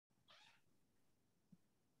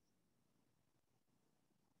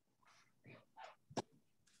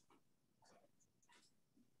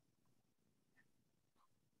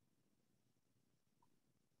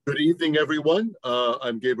Good evening, everyone.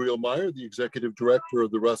 I'm Gabriel Meyer, the Executive Director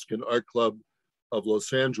of the Ruskin Art Club of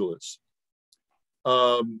Los Angeles.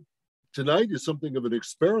 Tonight is something of an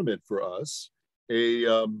experiment for us,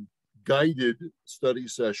 a guided study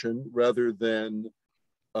session rather than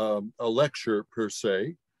a lecture per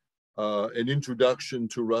se, an introduction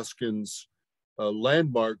to Ruskin's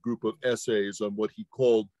landmark group of essays on what he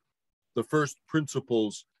called the first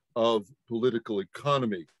principles of political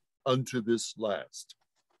economy, unto this last.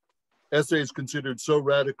 Essays considered so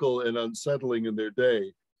radical and unsettling in their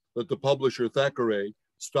day that the publisher Thackeray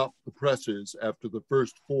stopped the presses after the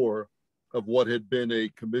first 4 of what had been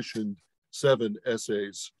a commissioned 7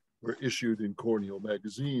 essays were issued in Cornell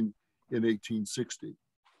magazine in 1860.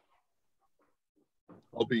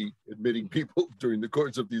 I'll be admitting people during the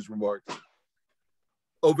course of these remarks.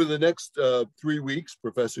 Over the next 3 weeks,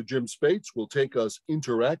 Professor Jim Spates will take us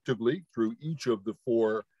interactively through each of the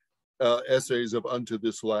 4 essays of Unto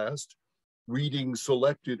This Last, reading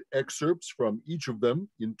selected excerpts from each of them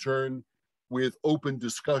in turn with open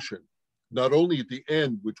discussion, not only at the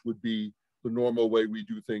end, which would be the normal way we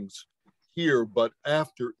do things here, but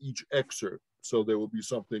after each excerpt. So there will be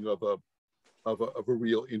something of a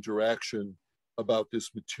real interaction about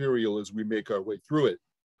this material as we make our way through it.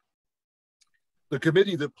 The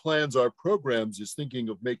committee that plans our programs is thinking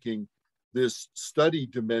of making this study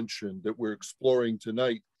dimension that we're exploring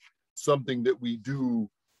tonight something that we do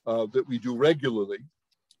regularly,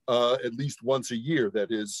 at least once a year.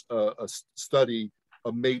 That is, study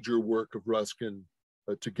a major work of Ruskin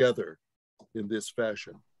together in this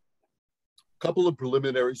fashion. A couple of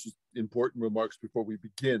preliminary important remarks before we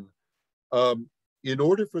begin. In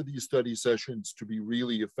order for these study sessions to be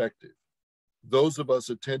really effective, those of us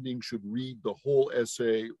attending should read the whole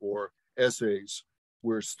essay or essays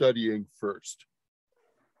we're studying first.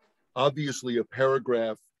 Obviously, a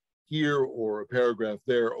paragraph here or a paragraph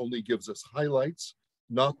there only gives us highlights,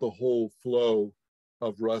 not the whole flow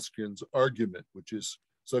of Ruskin's argument, which is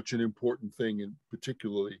such an important thing, and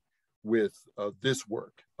particularly with this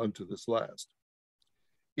work, Unto This Last.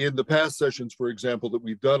 In the past sessions, for example, that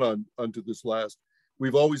we've done on Unto This Last,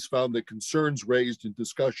 we've always found that concerns raised in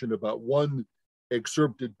discussion about one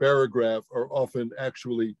excerpted paragraph are often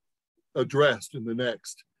actually addressed in the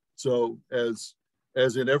next. So as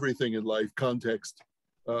in everything in life, context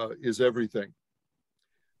is everything.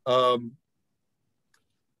 There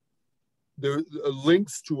are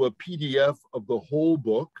links to a PDF of the whole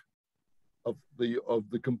book of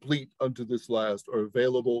the complete Unto This Last are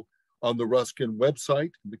available on the Ruskin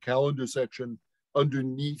website in the calendar section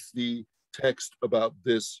underneath the text about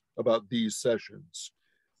these sessions.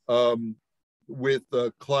 With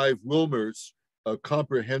Clive Wilmer's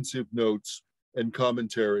comprehensive notes and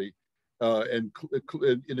commentary, and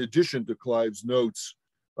in addition to Clive's notes,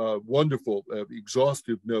 wonderful,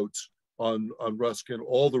 exhaustive notes on Ruskin,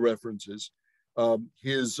 all the references.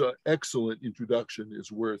 His excellent introduction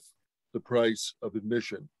is worth the price of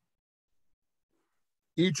admission.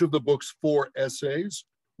 Each of the book's 4 essays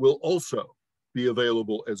will also be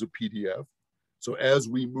available as a PDF. So as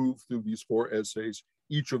we move through these 4 essays,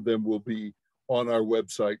 each of them will be on our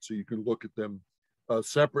website, so you can look at them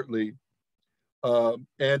separately.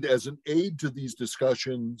 And as an aid to these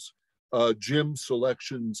discussions, Jim's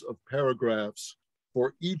selections of paragraphs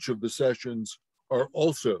for each of the sessions are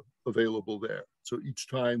also available there. So each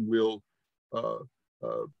time we'll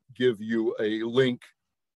give you a link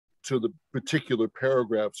to the particular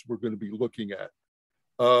paragraphs we're going to be looking at.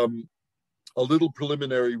 A little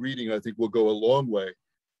preliminary reading, I think, will go a long way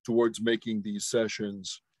towards making these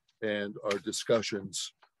sessions and our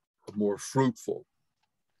discussions more fruitful.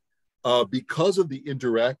 Because of the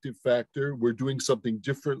interactive factor, we're doing something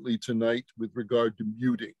differently tonight with regard to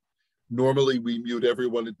muting. Normally, we mute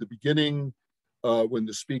everyone at the beginning when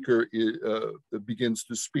the speaker begins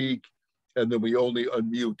to speak, and then we only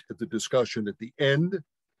unmute at the discussion at the end.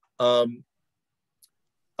 I'm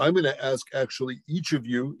going to ask actually each of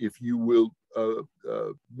you if you will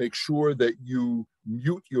make sure that you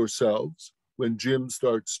mute yourselves when Jim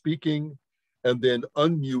starts speaking, and then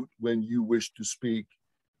unmute when you wish to speak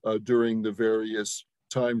during the various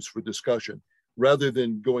times for discussion. Rather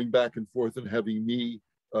than going back and forth and having me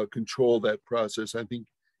control that process, I think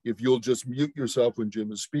if you'll just mute yourself when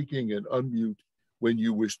Jim is speaking and unmute when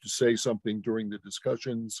you wish to say something during the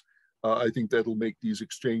discussions, I think that'll make these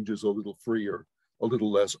exchanges a little freer, a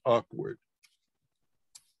little less awkward.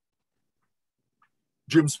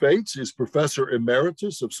 Jim Spates is Professor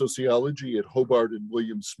Emeritus of Sociology at Hobart and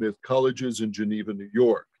William Smith Colleges in Geneva, New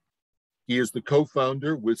York. He is the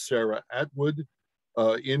co-founder with Sarah Atwood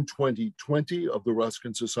in 2020 of the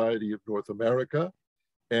Ruskin Society of North America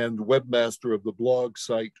and webmaster of the blog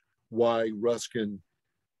site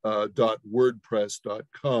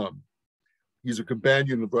wruskin.wordpress.com. He's a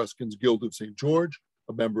companion of Ruskin's Guild of St. George,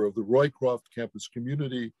 a member of the Roycroft campus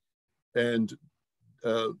community, and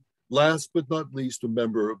last but not least, a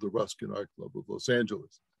member of the Ruskin Art Club of Los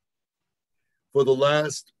Angeles. For the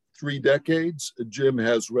last 3 decades, Jim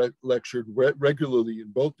has lectured regularly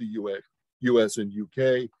in both the US and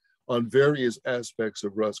UK on various aspects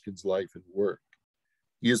of Ruskin's life and work.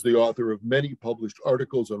 He is the author of many published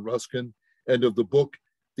articles on Ruskin and of the book,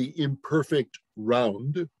 The Imperfect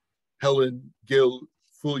Round, Helen Gill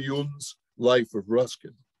Fulyun's Life of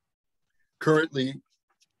Ruskin. Currently,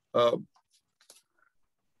 sorry,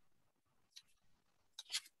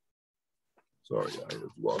 I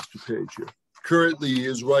have lost a page here. Currently, he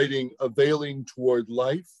is writing Availing Toward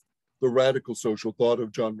Life, The Radical Social Thought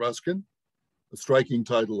of John Ruskin, a striking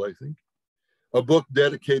title, I think, a book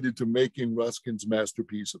dedicated to making Ruskin's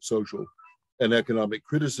masterpiece of social and economic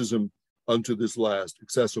criticism unto this last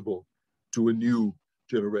accessible to a new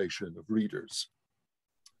generation of readers.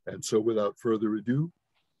 And so without further ado,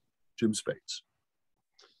 Jim Spates.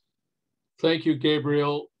 Thank you,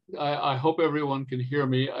 Gabriel. I hope everyone can hear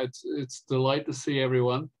me. It's a delight to see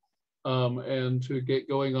everyone and to get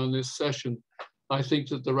going on this session. I think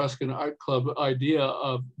that the Ruskin Art Club idea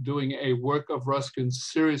of doing a work of Ruskin,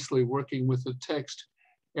 seriously working with the text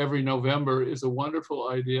every November, is a wonderful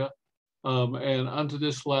idea. And Unto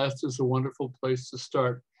This Last is a wonderful place to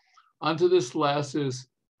start. Unto This Last is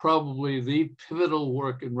probably the pivotal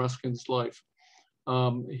work in Ruskin's life.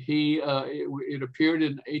 It appeared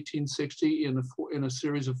in 1860 in a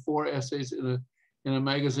series of 4 essays in a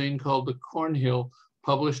magazine called The Cornhill,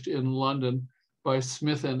 published in London by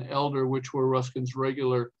Smith and Elder, which were Ruskin's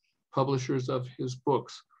regular publishers of his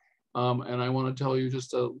books. And I want to tell you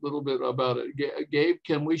just a little bit about it. Gabe,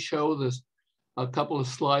 can we show this? A couple of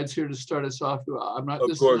slides here to start us off. This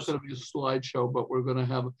is not going to be a slideshow, but we're going to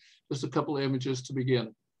have just a couple of images to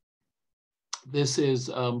begin. This is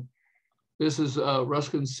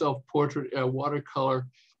Ruskin's self-portrait, watercolor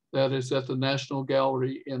that is at the National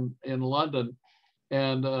Gallery in London,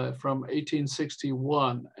 and from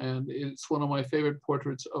 1861. And it's one of my favorite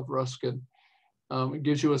portraits of Ruskin. It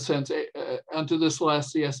gives you a sense. Unto This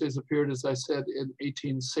Last, the essays appeared, as I said, in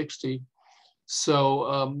 1860.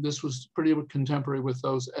 So this was pretty contemporary with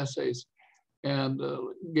those essays. And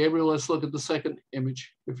Gabriel, let's look at the second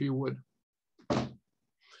image, if you would.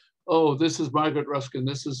 Oh, this is Margaret Ruskin.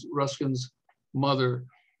 This is Ruskin's mother,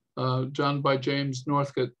 done by James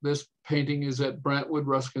Northcote. This painting is at Brantwood,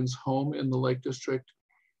 Ruskin's home in the Lake District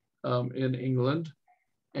in England.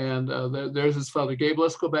 And there's his father. Gabe,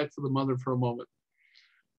 let's go back to the mother for a moment.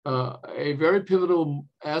 A very pivotal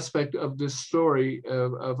aspect of this story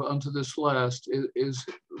of Unto This Last is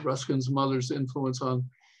Ruskin's mother's influence on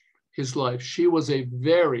his life. She was a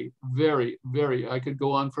very, very, very, I could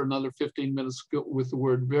go on for another 15 minutes with the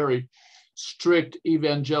word very, strict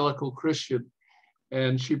evangelical Christian.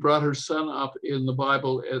 And she brought her son up in the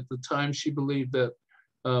Bible. At the time, she believed that,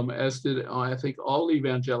 as did I think all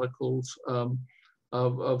evangelicals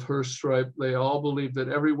of her stripe, they all believed that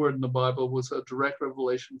every word in the Bible was a direct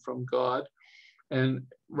revelation from God. And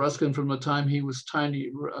Ruskin, from the time he was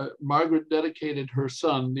tiny, Margaret dedicated her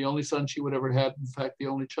son, the only son she would ever had, in fact, the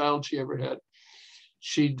only child she ever had,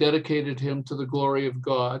 she dedicated him to the glory of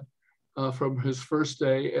God from his first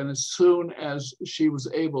day. And as soon as she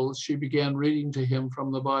was able, she began reading to him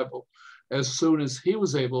from the Bible. As soon as he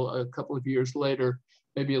was able, a couple of years later,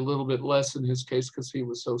 maybe a little bit less in his case because he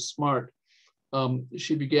was so smart,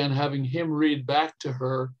 she began having him read back to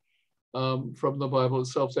her from the Bible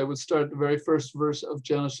itself. They would start the very first verse of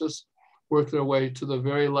Genesis, work their way to the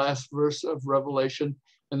very last verse of Revelation,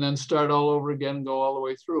 and then start all over again and go all the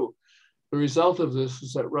way through. The result of this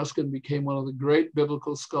is that Ruskin became one of the great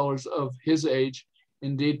biblical scholars of his age,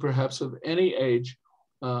 indeed perhaps of any age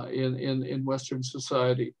in Western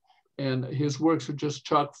society. And his works are just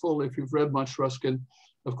chock full. If you've read much Ruskin,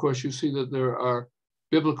 of course, you see that there are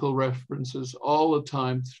biblical references all the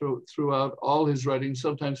time throughout all his writings,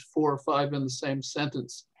 sometimes 4 or 5 in the same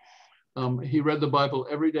sentence. He read the Bible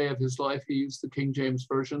every day of his life. He used the King James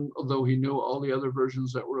Version, although he knew all the other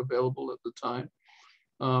versions that were available at the time.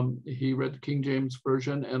 He read the King James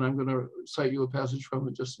Version, and I'm going to cite you a passage from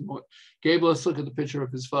it just a moment. Gabe, let's look at the picture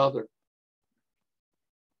of his father.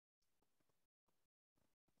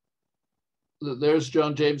 There's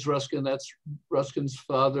John James Ruskin. That's Ruskin's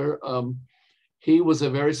father. He was a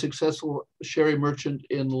very successful sherry merchant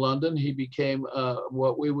in London. He became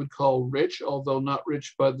what we would call rich, although not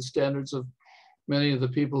rich by the standards of many of the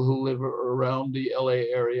people who live around the LA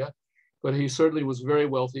area. But he certainly was very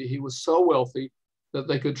wealthy. He was so wealthy that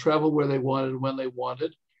they could travel where they wanted when they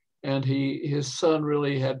wanted. And his son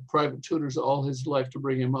really had private tutors all his life to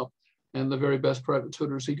bring him up. And the very best private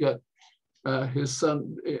tutors he got. His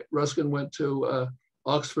son, Ruskin, went to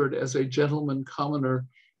Oxford as a gentleman commoner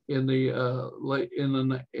in the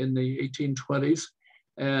 1820s,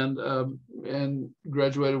 and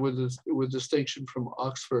graduated with distinction from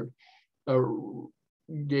Oxford,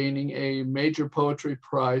 gaining a major poetry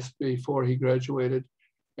prize before he graduated.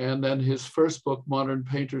 And then his first book, Modern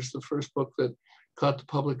Painters, the first book that caught the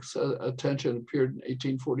public's attention, appeared in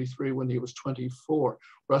 1843 when he was 24.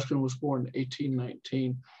 Ruskin was born in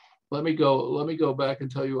 1819. Let me go back and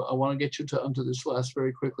tell you, I want to get you onto this last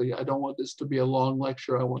very quickly. I don't want this to be a long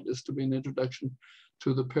lecture. I want this to be an introduction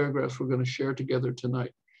to the paragraphs we're going to share together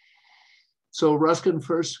tonight. So Ruskin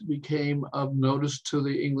first became of notice to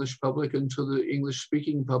the English public and to the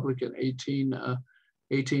English-speaking public in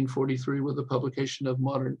 1843 with the publication of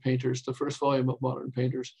Modern Painters, the first volume of Modern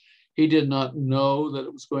Painters. He did not know that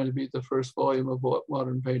it was going to be the first volume of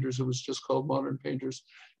Modern Painters. It was just called Modern Painters.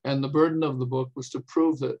 And the burden of the book was to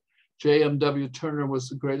prove that J.M.W. Turner was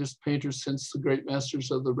the greatest painter since the great masters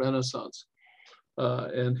of the Renaissance.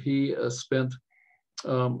 And he spent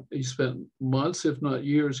months, if not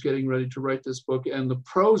years, getting ready to write this book. And the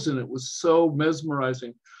prose in it was so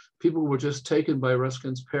mesmerizing. People were just taken by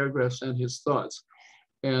Ruskin's paragraphs and his thoughts.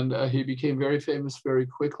 And he became very famous very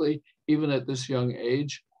quickly, even at this young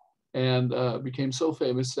age, and became so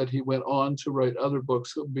famous that he went on to write other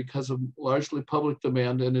books because of largely public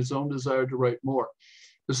demand and his own desire to write more.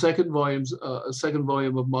 The second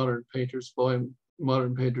volume of Modern Painters,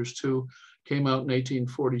 Modern Painters 2, came out in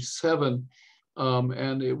 1847,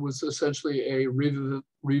 and it was essentially a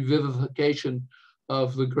revivification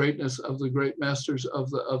of the greatness of the great masters of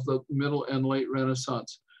the middle and late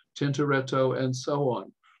Renaissance, Tintoretto and so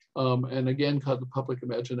on, and again caught the public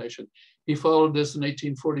imagination. He followed this in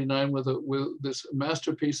 1849 with this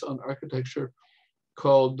masterpiece on architecture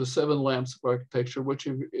called The Seven Lamps of Architecture, which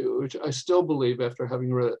I still believe, after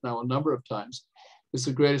having read it now a number of times, is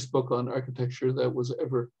the greatest book on architecture that was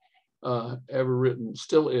ever written,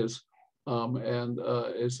 still is, and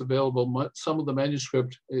is available. Some of the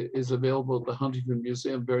manuscript is available at the Huntington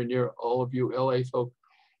Museum, very near all of you LA folk,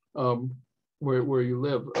 where you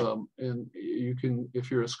live. And you can, if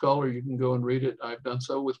you're a scholar, you can go and read it. I've done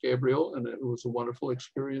so with Gabriel, and it was a wonderful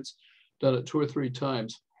experience, done it 2 or 3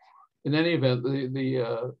 times. In any event,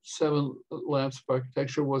 the Seven Lamps of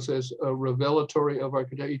Architecture was as a revelatory of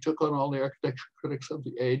architecture. He took on all the architecture critics of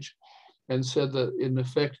the age and said that, in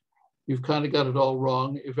effect, you've kind of got it all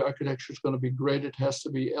wrong. If architecture is going to be great, it has to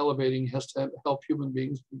be elevating, has to help human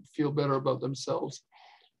beings feel better about themselves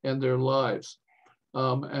and their lives.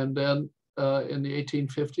 And then in the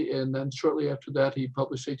 1850, and then shortly after that, he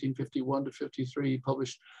published 1851 to 53, he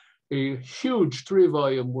published a huge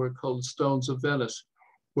 3-volume work called Stones of Venice,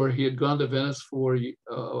 where he had gone to Venice for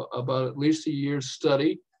about at least a year's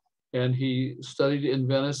study. And he studied in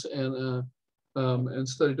Venice and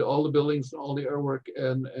studied all the buildings and all the artwork,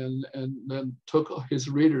 and then took his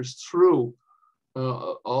readers through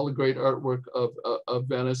all the great artwork of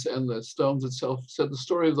Venice and the stones itself. Said the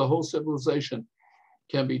story of the whole civilization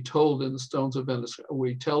can be told in the Stones of Venice.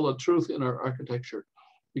 We tell the truth in our architecture,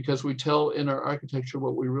 because we tell in our architecture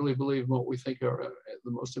what we really believe and what we think are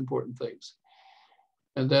the most important things.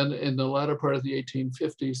 And then in the latter part of the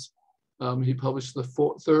 1850s, he published the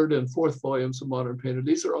 3rd and 4th volumes of Modern Painter.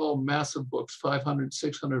 These are all massive books, 500,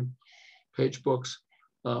 600-page books.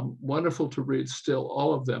 Wonderful to read still,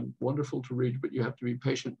 all of them wonderful to read, but you have to be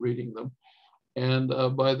patient reading them. And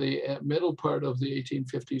by the middle part of the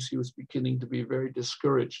 1850s, he was beginning to be very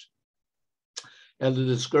discouraged. And the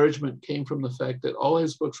discouragement came from the fact that all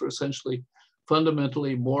his books were essentially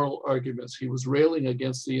fundamentally moral arguments. He was railing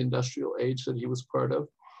against the industrial age that he was part of.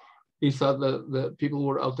 He thought that people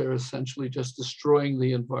were out there essentially just destroying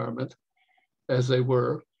the environment as they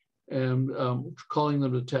were, and calling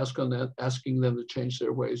them to task on that, asking them to change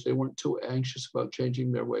their ways. They weren't too anxious about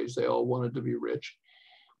changing their ways. They all wanted to be rich.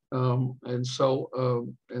 And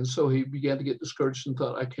so he began to get discouraged and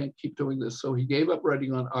thought, I can't keep doing this. So he gave up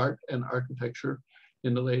writing on art and architecture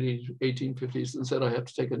in the late 1850s and said, I have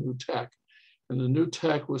to take a new tack. And the new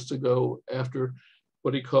tack was to go after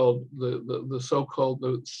what he called the so-called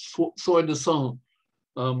the soi disant,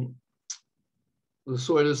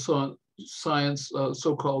 science,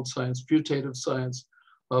 so-called science, putative science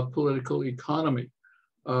of political economy,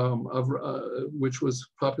 which was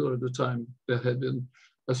popular at the time, that had been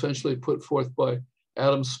essentially put forth by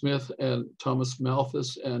Adam Smith and Thomas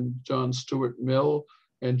Malthus and John Stuart Mill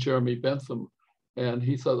and Jeremy Bentham. And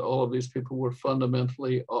he thought all of these people were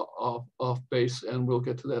fundamentally off base, and we'll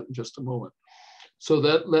get to that in just a moment. So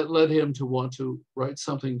that led him to want to write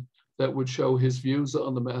something that would show his views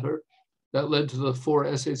on the matter. That led to the 4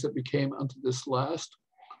 essays that became Unto This Last.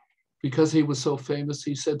 Because he was so famous,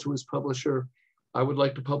 he said to his publisher, I would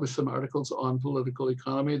like to publish some articles on political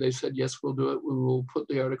economy. They said, yes, we'll do it. We will put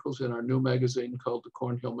the articles in our new magazine called the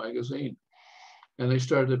Cornhill Magazine. And they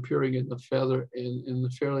started appearing in the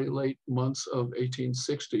fairly late months of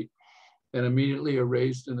 1860, and immediately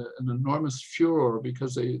raised an enormous furor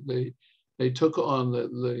because they took on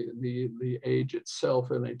the age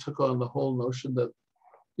itself, and they took on the whole notion that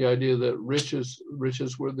the idea that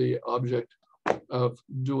riches were the object of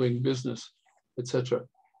doing business, etc.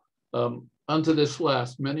 Unto this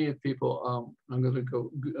last, many people, I'm going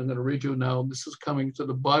to read you now. This is coming to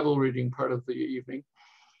the Bible reading part of the evening.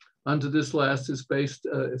 Unto this last is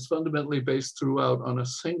fundamentally based throughout on a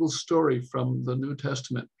single story from the New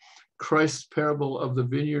Testament, Christ's parable of the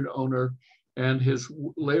vineyard owner and his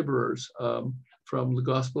laborers, from the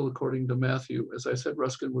Gospel according to Matthew. As I said,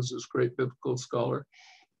 Ruskin was this great biblical scholar.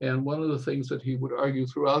 And one of the things that he would argue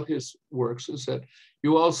throughout his works is that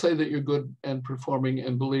you all say that you're good and performing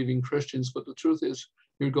and believing Christians, but the truth is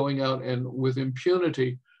you're going out and with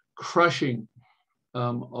impunity crushing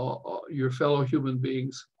your fellow human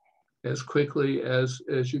beings as quickly as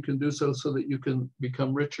you can do so that you can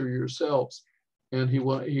become richer yourselves. And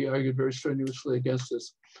he argued very strenuously against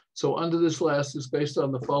this. So Unto This Last is based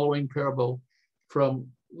on the following parable from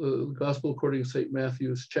the Gospel according to St.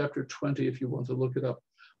 Matthew's, chapter 20, if you want to look it up.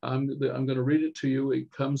 I'm going to read it to you.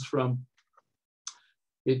 It comes from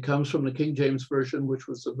the King James Version, which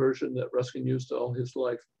was the version that Ruskin used all his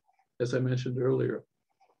life, as I mentioned earlier.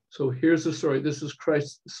 So here's the story. This is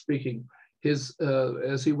Christ speaking.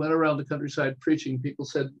 As he went around the countryside preaching, people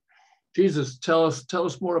said, Jesus, tell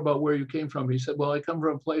us more about where you came from. He said, well, I come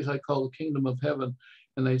from a place I call the kingdom of heaven.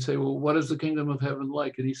 And they say, well, what is the kingdom of heaven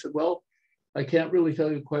like? And he said, well, I can't really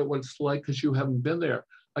tell you quite what it's like because you haven't been there.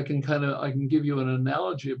 I can give you an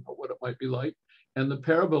analogy about what it might be like. And the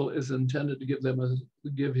parable is intended to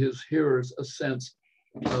give his hearers a sense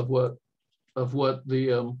of what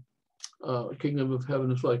the kingdom of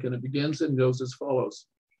heaven is like. And it begins and goes as follows.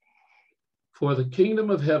 For the kingdom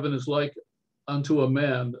of heaven is like unto a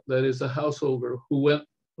man that is a householder who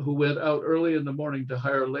went out early in the morning to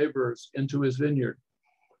hire laborers into his vineyard.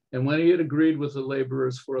 And when he had agreed with the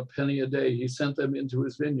laborers for a penny a day, he sent them into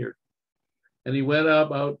his vineyard. And he went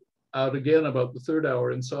out again about the 3rd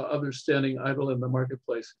hour and saw others standing idle in the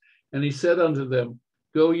marketplace. And he said unto them,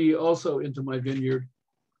 go ye also into my vineyard,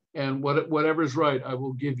 and whatever is right I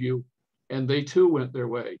will give you. And they too went their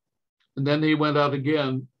way. And then he went out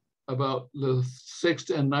again about the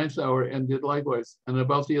 6th and 9th hour and did likewise. And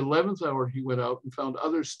about the 11th hour he went out and found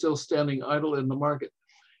others still standing idle in the market.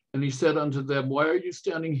 And he said unto them, why are you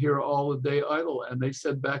standing here all the day idle? And they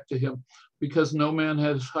said back to him, because no man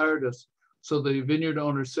has hired us. So the vineyard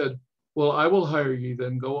owner said, well, I will hire ye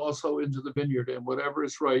then. Go also into the vineyard, and whatever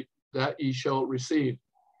is right, that ye shall receive.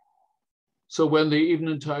 So when the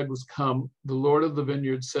eventide was come, the Lord of the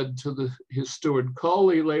vineyard said to his steward, call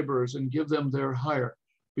the laborers and give them their hire,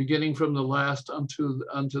 beginning from the last unto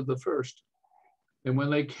the first. And when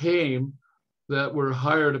they came that were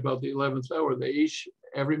hired about the 11th hour,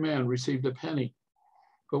 every man received a penny.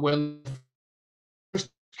 But when the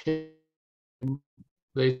first came,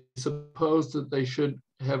 they supposed that they should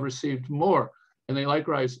have received more, and they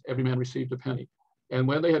likewise, every man received a penny. And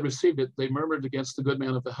when they had received it, they murmured against the good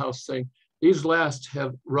man of the house, saying, these last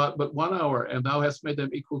have wrought but 1 hour, and thou hast made them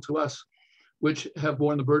equal to us, which have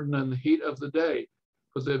borne the burden and the heat of the day.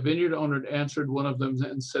 But the vineyard owner answered one of them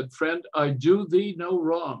and said, friend, I do thee no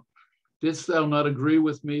wrong. Didst thou not agree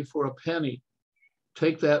with me for a penny?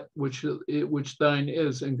 Take that which thine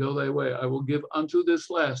is, and go thy way. I will give unto this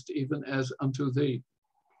last, even as unto thee.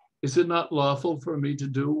 Is it not lawful for me to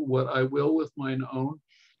do what I will with mine own?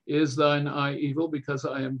 Is thine eye evil because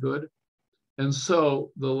I am good? And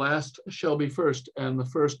so the last shall be first, and the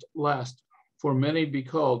first last, for many be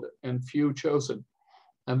called, and few chosen.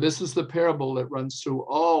 And this is the parable that runs through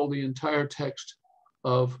all the entire text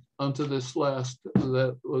of Unto This Last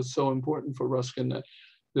that was so important for Ruskin. That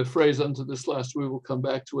the phrase unto this last, we will come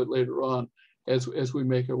back to it later on as we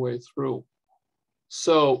make our way through.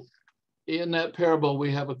 So in that parable,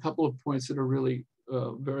 we have a couple of points that are really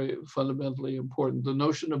very fundamentally important. The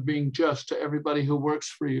notion of being just to everybody who works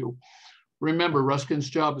for you. Remember, Ruskin's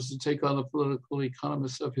job is to take on the political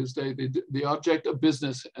economists of his day. The object of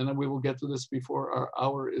business, and we will get to this before our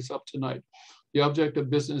hour is up tonight. The object of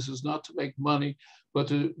business is not to make money, but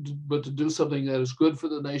to do something that is good for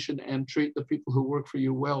the nation and treat the people who work for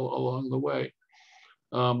you well along the way.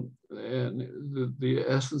 And the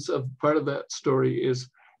essence of part of that story is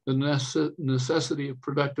the necessity of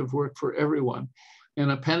productive work for everyone.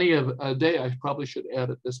 And a penny a day, I probably should add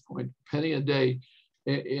at this point, a penny a day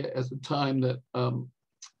at the time that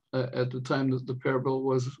the parable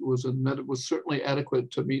was certainly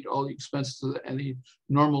adequate to meet all the expenses that any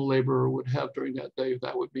normal laborer would have during that day.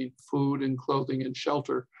 That would mean food and clothing and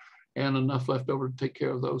shelter, and enough left over to take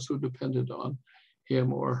care of those who depended on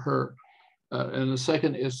him or her. And the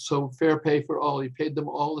second is so fair pay for all. He paid them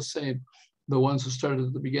all the same, the ones that started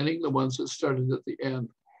at the beginning, the ones that started at the end,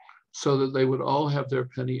 so that they would all have their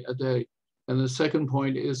penny a day. And the second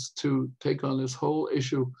point is to take on this whole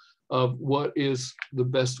issue of what is the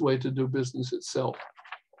best way to do business itself.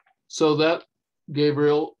 So that,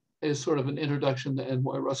 Gabriel, is sort of an introduction to and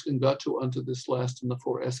why Ruskin got to Unto This Last and the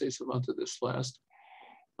 4 essays of Unto This Last.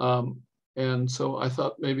 And so I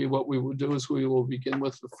thought maybe what we would do is we will begin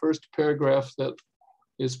with the first paragraph that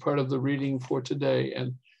is part of the reading for today.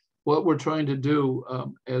 And what we're trying to do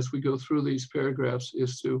as we go through these paragraphs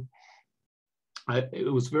is to,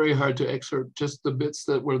 it was very hard to excerpt just the bits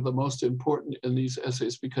that were the most important in these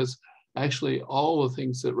essays, because actually all the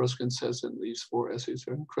things that Ruskin says in these 4 essays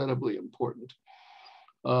are incredibly important.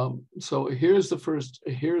 So here's the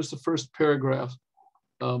first paragraph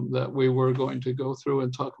that we were going to go through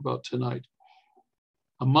and talk about tonight.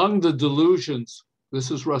 Among the delusions,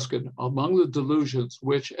 this is Ruskin, among the delusions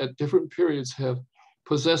which at different periods have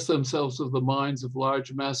possessed themselves of the minds of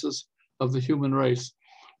large masses of the human race,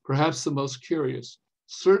 perhaps the most curious,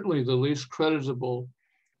 certainly the least creditable,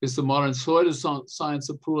 is the modern science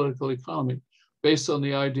of political economy, based on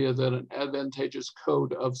the idea that an advantageous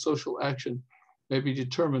code of social action may be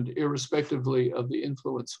determined irrespectively of the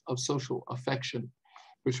influence of social affection,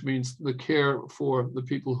 which means the care for the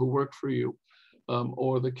people who work for you,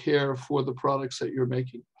 or the care for the products that you're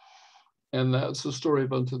making. And that's the story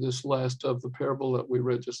of Unto This Last of the parable that we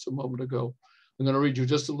read just a moment ago. I'm going to read you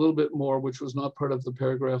just a little bit more, which was not part of the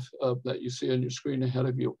paragraph that you see on your screen ahead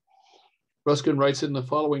of you. Ruskin writes in the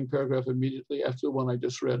following paragraph immediately after the one I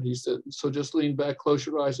just read. He said, so just lean back, close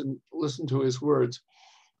your eyes, and listen to his words.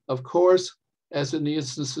 Of course, as in the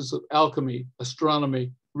instances of alchemy,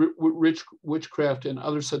 astronomy, witchcraft, and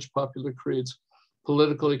other such popular creeds,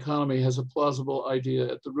 political economy has a plausible idea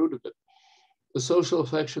at the root of it. The social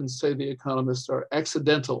affections, say the economists, are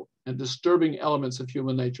accidental and disturbing elements of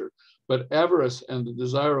human nature, but avarice and the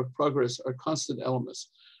desire of progress are constant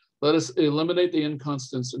elements. Let us eliminate the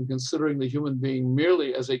inconstants in considering the human being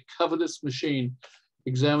merely as a covetous machine,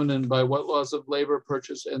 examined by what laws of labor,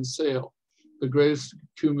 purchase, and sale the greatest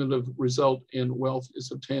cumulative result in wealth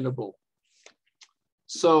is obtainable.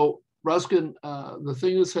 So Ruskin, the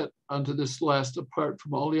thing is that Unto This Last, apart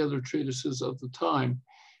from all the other treatises of the time,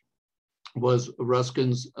 was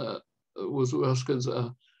Ruskin's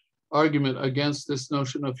argument against this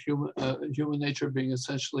notion of human nature being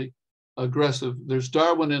essentially aggressive. There's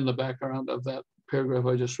Darwin in the background of that paragraph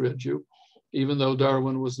I just read you, even though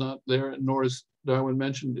Darwin was not there, nor is Darwin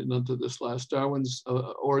mentioned in Unto This Last. Darwin's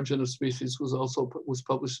Origin of Species was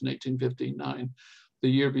published in 1859, the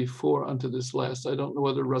year before Unto This Last. I don't know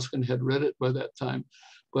whether Ruskin had read it by that time,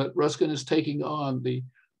 but Ruskin is taking on the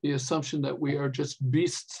assumption that we are just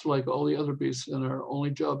beasts like all the other beasts, and our only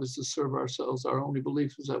job is to serve ourselves. Our only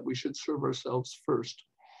belief is that we should serve ourselves first.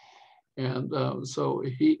 And so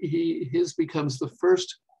his becomes the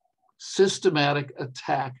first systematic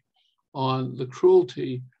attack on the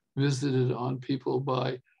cruelty visited on people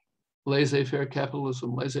by laissez-faire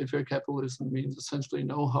capitalism. Laissez-faire capitalism means essentially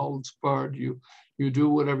no holds barred. You do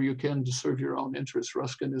whatever you can to serve your own interests.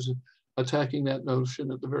 Ruskin is attacking that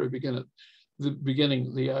notion at the very beginning.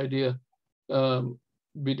 The idea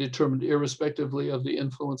be determined irrespectively of the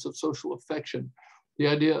influence of social affection. The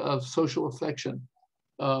idea of social affection,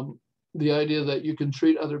 the idea that you can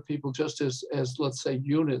treat other people just as let's say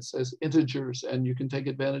units, as integers, and you can take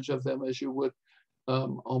advantage of them as you would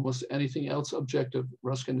almost anything else objective.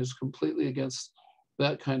 Ruskin is completely against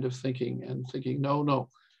that kind of thinking, and thinking, no,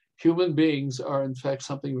 human beings are in fact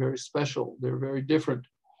something very special. They're very different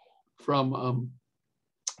from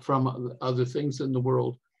other things in the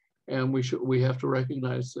world, and we have to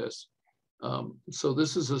recognize this. So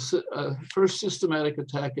this is a first systematic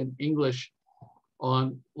attack in English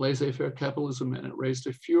on laissez-faire capitalism, and it raised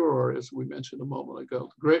a furor, as we mentioned a moment ago.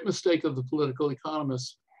 The great mistake of the political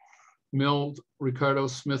economists, Mill, Ricardo,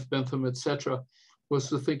 Smith, Bentham, etc., was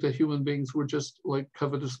to think that human beings were just like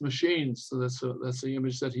covetous machines. So that's the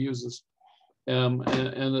image that he uses. And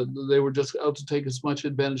they were just out to take as much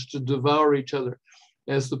advantage, to devour each other,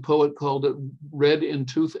 as the poet called it, red in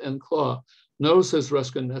tooth and claw. No, says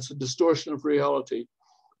Ruskin, that's a distortion of reality.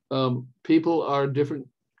 People are different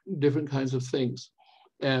kinds of things.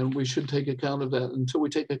 And we should take account of that. Until we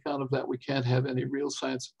take account of that, we can't have any real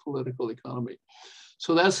science of political economy.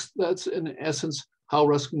 So that's in essence how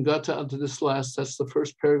Ruskin got onto this last, that's the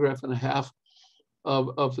first paragraph and a half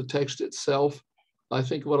of the text itself. I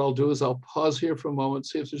think what I'll do is I'll pause here for a moment,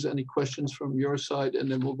 see if there's any questions from your side, and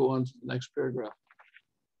then we'll go on to the next paragraph.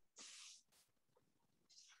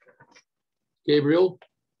 Gabriel?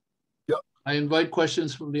 Yep. I invite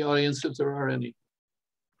questions from the audience if there are any.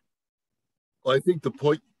 I think the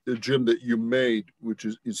point, Jim, that you made, which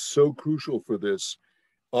is so crucial for this,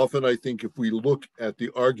 often I think if we look at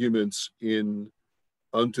the arguments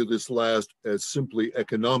unto this last as simply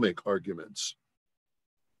economic arguments,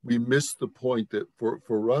 we miss the point that for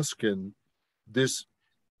Ruskin,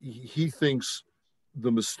 he thinks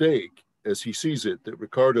the mistake, as he sees it, that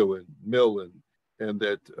Ricardo and Mill and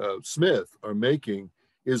that Smith are making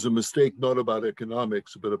is a mistake not about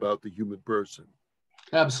economics, but about the human person.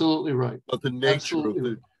 Absolutely right. But the nature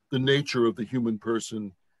of the human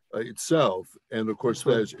person itself, and of course,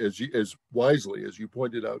 right. as wisely as you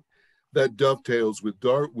pointed out, that dovetails with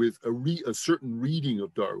a certain reading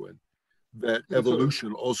of Darwin, that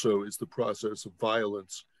evolution also is the process of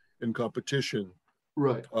violence and competition,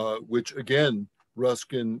 right? Which again,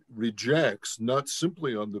 Ruskin rejects not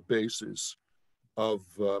simply on the basis of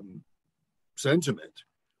sentiment,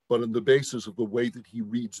 but on the basis of the way that he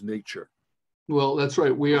reads nature. Well, that's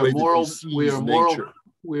right. We are moral.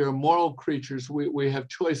 We are moral creatures. We have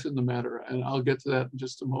choice in the matter, and I'll get to that in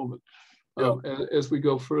just a moment as we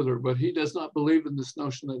go further. But he does not believe in this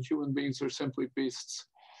notion that human beings are simply beasts.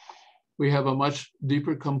 We have a much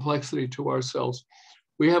deeper complexity to ourselves.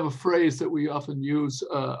 We have a phrase that we often use.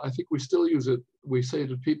 I think we still use it. We say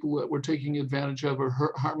to people that we're taking advantage of or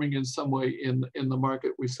harming in some way in the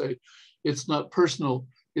market, we say, it's not personal,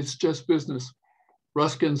 it's just business.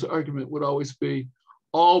 Ruskin's argument would always be,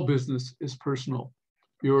 all business is personal.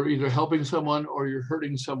 You're either helping someone or you're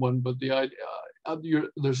hurting someone, but the idea,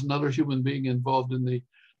 there's another human being involved in the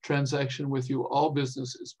transaction with you. All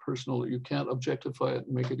business is personal. You can't objectify it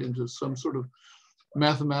and make it into some sort of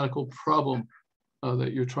mathematical problem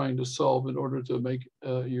that you're trying to solve in order to make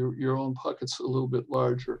your own pockets a little bit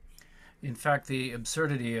larger. In fact, the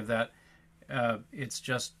absurdity of that, it's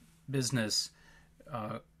just business,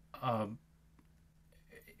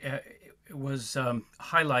 was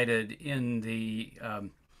highlighted in the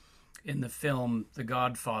film The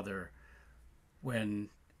Godfather, when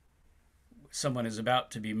someone is about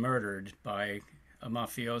to be murdered by a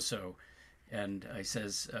mafioso, and he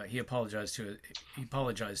says he apologizes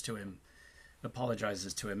to him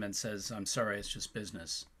and says, "I'm sorry, it's just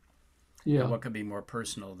business." Yeah. Now, what could be more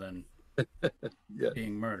personal than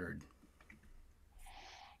being murdered?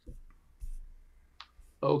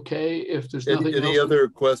 Okay, if there's nothing any other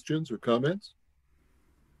questions or comments?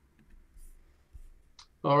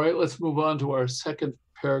 All right, let's move on to our second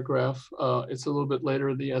paragraph. It's a little bit later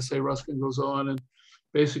in the essay. Ruskin goes on and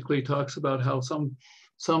basically talks about how some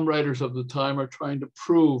writers of the time are trying to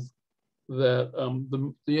prove that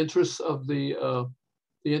the interests of the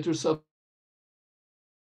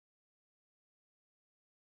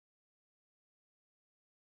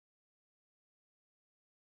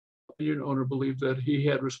union owner believed that he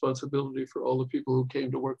had responsibility for all the people who came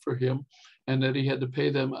to work for him, and that he had to pay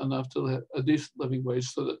them enough to have a decent living wage,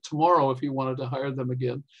 so that tomorrow, if he wanted to hire them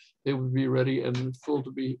again, they would be ready and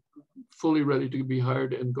fully ready to be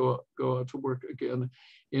hired and go out to work again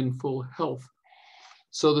in full health.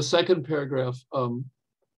 So the second paragraph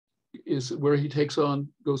is where he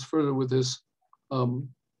goes further with this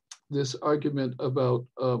argument about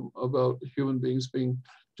human beings being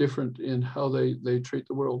different in how they treat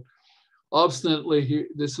the world. Obstinately,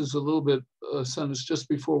 this is a little bit a sentence just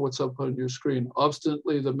before what's up on your screen.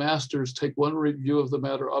 Obstinately, the masters take one view of the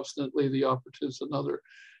matter, obstinately the operatives another,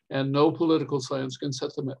 and no political science can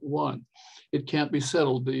set them at one. It can't be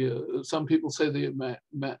settled. Some people say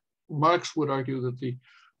Marx would argue that the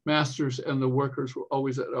masters and the workers were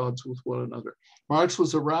always at odds with one another. Marx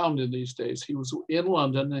was around in these days. He was in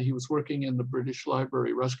London and he was working in the British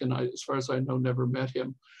Library. Ruskin, as far as I know, never met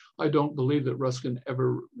him. I don't believe that Ruskin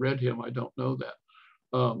ever read him. I don't know that.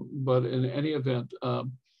 But in any event,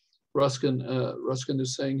 Ruskin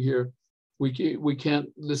is saying here, we can't,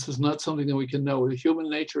 this is not something that we can know. Human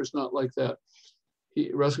nature is not like that.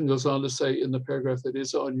 Ruskin goes on to say in the paragraph that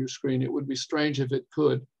is on your screen, it would be strange if it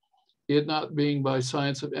could, it not being by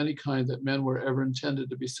science of any kind that men were ever intended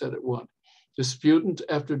to be set at one. Disputant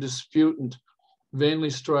after disputant vainly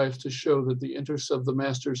strives to show that the interests of the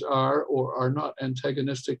masters are or are not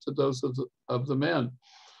antagonistic to those of the men.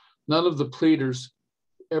 None of the pleaders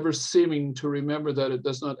ever seeming to remember that it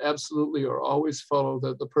does not absolutely or always follow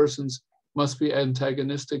that the persons must be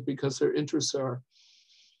antagonistic because their interests are.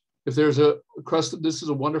 If there's a crust, this is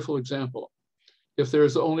a wonderful example. If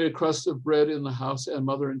there's only a crust of bread in the house and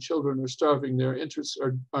mother and children are starving, their interests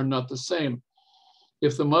are not the same.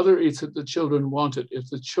 If the mother eats it, the children want it. If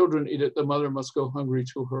the children eat it, the mother must go hungry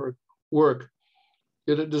to her work.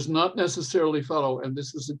 Yet it does not necessarily follow, and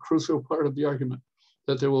this is a crucial part of the argument,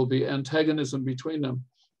 that there will be antagonism between them,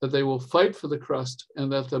 that they will fight for the crust,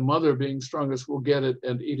 and that the mother, being strongest, will get it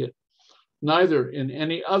and eat it. Neither in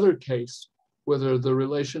any other case, whether the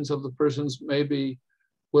relations of the persons may be,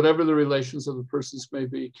 whatever the relations of the persons may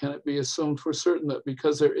be, can it be assumed for certain that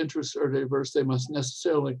because their interests are diverse, they must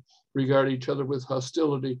necessarily regard each other with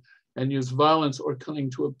hostility and use violence or cunning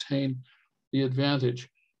to obtain the advantage.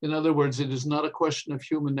 In other words, it is not a question of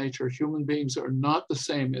human nature. Human beings are not the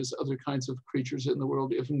same as other kinds of creatures in the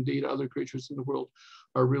world, if indeed other creatures in the world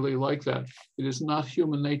are really like that. It is not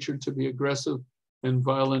human nature to be aggressive and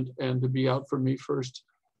violent and to be out for me first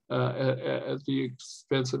at the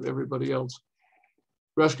expense of everybody else.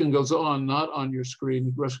 Ruskin goes on, not on your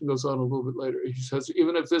screen, Ruskin goes on a little bit later. He says,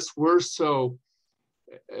 even if this were so,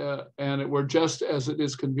 and it were just as it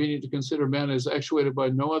is convenient to consider man as actuated by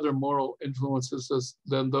no other moral influences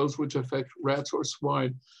than those which affect rats or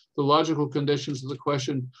swine, the logical conditions of the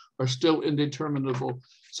question are still indeterminable.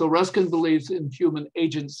 So Ruskin believes in human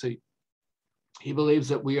agency. He believes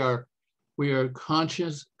that we are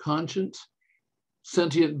conscious,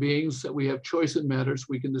 sentient beings, that we have choice in matters.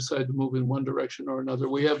 We can decide to move in one direction or another.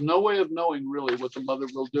 We have no way of knowing really what the mother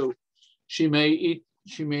will do. She may eat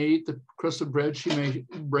the crust of bread. She may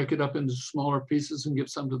break it up into smaller pieces and give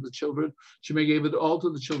some to the children. She may give it all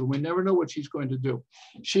to the children. We never know what she's going to do.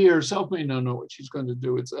 She herself may not know what she's going to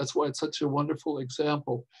do. That's why it's such a wonderful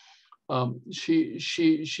example. She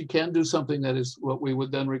can do something that is what we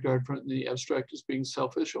would then regard in the abstract as being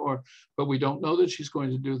selfish, but we don't know that she's going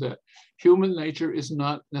to do that. Human nature is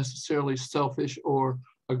not necessarily selfish or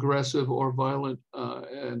aggressive or violent,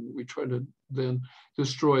 and we try to then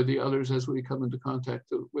destroy the others as we come into contact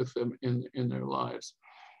with them in their lives.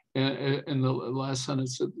 And in the last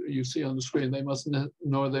sentence that you see on the screen, they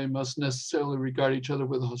must necessarily regard each other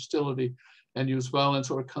with hostility and use violence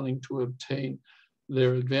or cunning to obtain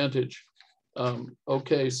their advantage.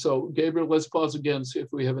 Okay, so Gabriel, let's pause again, see if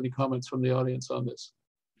we have any comments from the audience on this.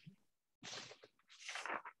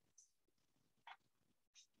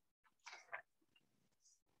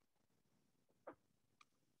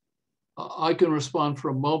 I can respond for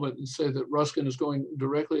a moment and say that Ruskin is going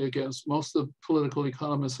directly against most of the political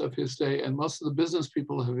economists of his day, and most of the business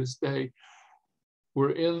people of his day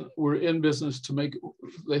were in business to make,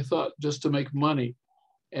 they thought, just to make money.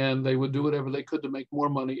 And they would do whatever they could to make more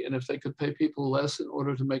money. And if they could pay people less in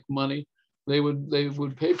order to make money, they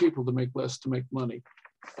would pay people to make less to make money.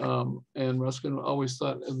 And Ruskin always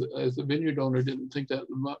thought, as a vineyard owner, didn't think that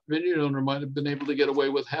the vineyard owner might have been able to get away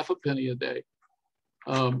with half a penny a day.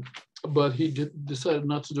 But he decided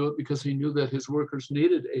not to do it because he knew that his workers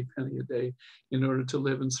needed a penny a day in order to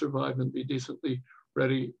live and survive and be decently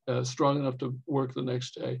ready, strong enough to work the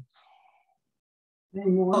next day.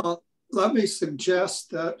 Let me suggest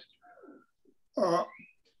that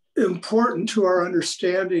important to our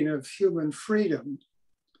understanding of human freedom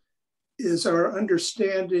is our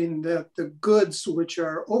understanding that the goods which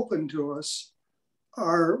are open to us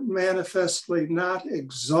are manifestly not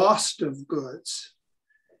exhaustive goods.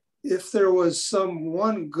 If there was some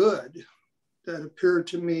one good that appeared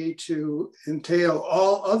to me to entail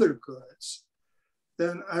all other goods,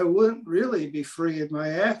 then I wouldn't really be free in my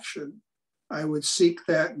action. I would seek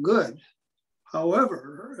that good.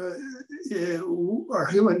 However, our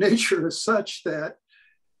human nature is such that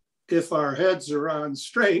if our heads are on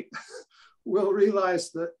straight, we'll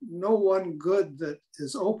realize that no one good that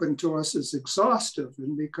is open to us is exhaustive.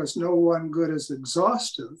 And because no one good is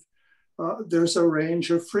exhaustive, there's a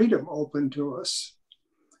range of freedom open to us.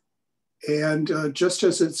 And just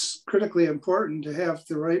as it's critically important to have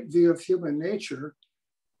the right view of human nature,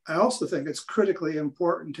 I also think it's critically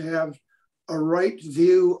important to have a right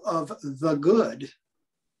view of the good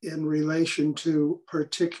in relation to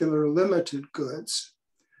particular limited goods.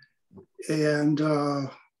 And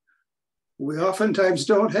we oftentimes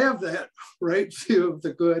don't have that right view of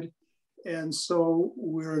the good. And so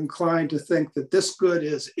we're inclined to think that this good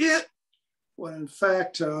is it, when in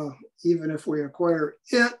fact, even if we acquire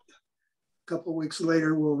it, a couple of weeks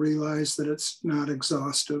later, we'll realize that it's not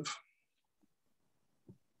exhaustive.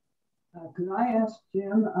 Could I ask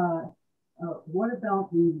Jim, what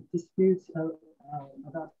about the disputes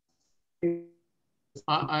about...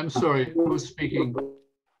 I'm sorry, who's speaking?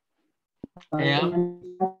 Anne?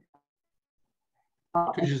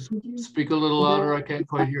 Could you speak a little louder? I can't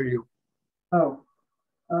quite hear you. Oh,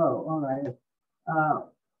 all right.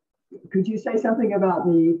 Could you say something about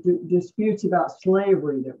the disputes about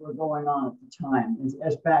slavery that were going on at the time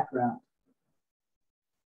as background?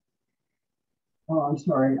 Oh, I'm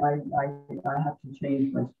sorry. I have to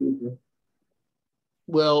change my speaker.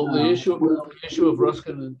 Well, the issue of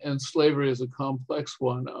Ruskin and slavery is a complex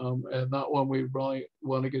one, and not one we really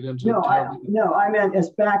want to get into. No, I meant as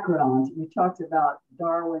background. You talked about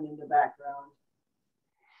Darwin in the background.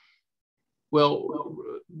 Well,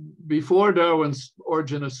 before Darwin's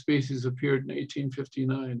Origin of Species appeared in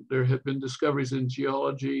 1859, there had been discoveries in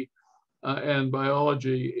geology and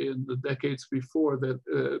biology in the decades before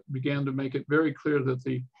that began to make it very clear that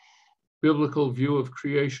the biblical view of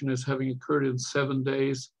creation as having occurred in 7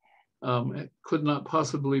 days could not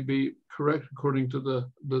possibly be correct according to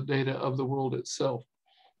the data of the world itself.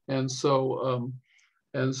 And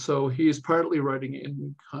so he's partly writing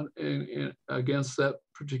in against that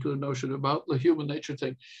particular notion about the human nature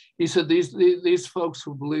thing. He said these folks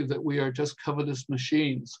who believe that we are just covetous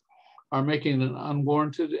machines are making an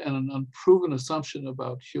unwarranted and an unproven assumption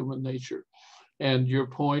about human nature. And your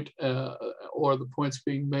point, or the points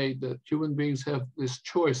being made, that human beings have this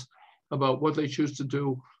choice about what they choose to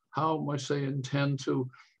do, how much they intend to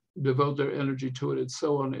devote their energy to it, and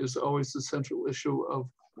so on, is always the central issue of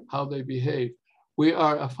how they behave. We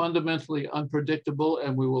are fundamentally unpredictable,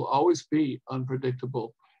 and we will always be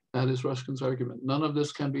unpredictable. That is Ruskin's argument. None of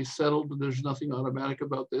this can be settled. There's nothing automatic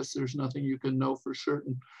about this. There's nothing you can know for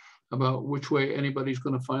certain about which way anybody's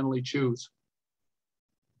going to finally choose.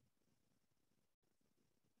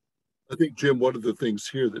 I think, Jim, one of the things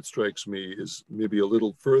here that strikes me is maybe a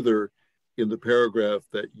little further in the paragraph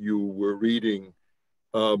that you were reading.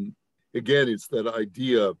 Again, it's that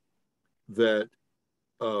idea that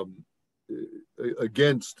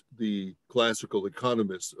against the classical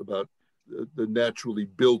economists about the naturally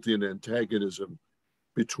built-in antagonism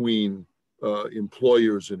between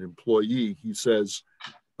employers and employee, he says,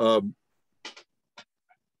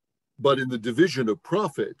 but in the division of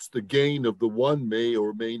profits, the gain of the one may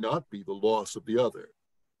or may not be the loss of the other.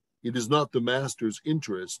 It is not the master's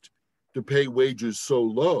interest to pay wages so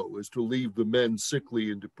low as to leave the men sickly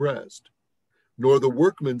and depressed, nor the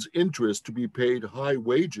workman's interest to be paid high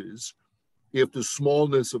wages if the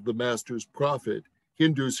smallness of the master's profit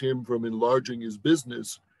hinders him from enlarging his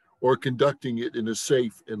business or conducting it in a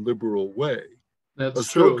safe and liberal way. That's a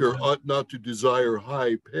stoker true. ought not to desire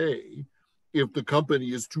high pay if the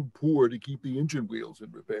company is too poor to keep the engine wheels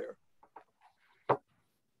in repair.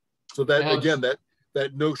 So that, again,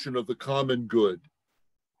 that notion of the common good,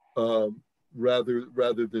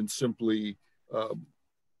 rather than simply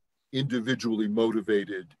individually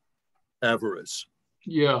motivated avarice.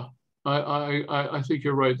 Yeah, I think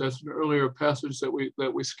you're right. That's an earlier passage that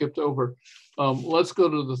we skipped over. Let's go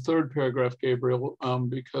to the third paragraph, Gabriel,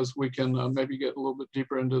 because we can maybe get a little bit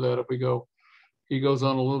deeper into that if we go. He goes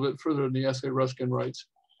on a little bit further in the essay. Ruskin writes,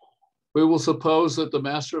 "We will suppose that the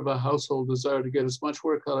master of a household desired to get as much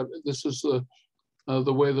work out of it." This is the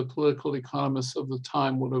way the political economists of the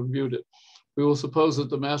time would have viewed it. "We will suppose that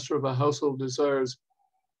the master of a household desires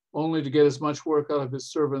only to get as much work out of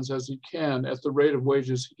his servants as he can at the rate of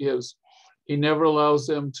wages he gives. He never allows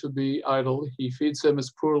them to be idle. He feeds them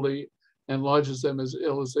as poorly and lodges them as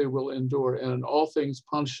ill as they will endure, and in all things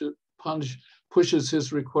pushes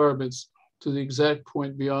his requirements to the exact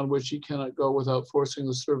point beyond which he cannot go without forcing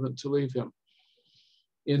the servant to leave him.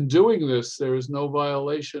 In doing this, there is no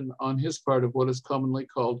violation on his part of what is commonly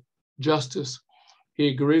called justice. He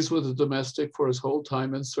agrees with the domestic for his whole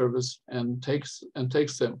time and service and takes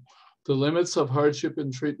them, the limits of hardship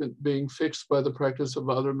and treatment being fixed by the practice of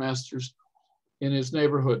other masters in his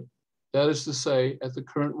neighborhood. That is to say, at the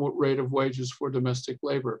current rate of wages for domestic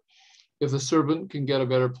labor. If the servant can get a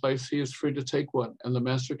better place, he is free to take one, and the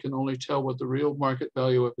master can only tell what the real market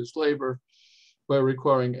value of his labor by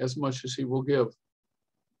requiring as much as he will give."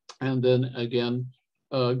 And then again,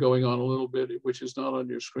 going on a little bit, which is not on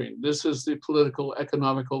your screen. This is the political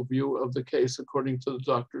economical view of the case according to the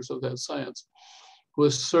doctors of that science, who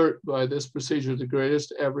assert by this procedure the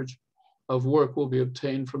greatest average of work will be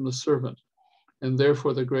obtained from the servant, and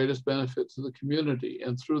therefore the greatest benefit to the community,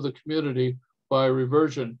 and through the community by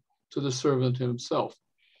reversion to the servant himself.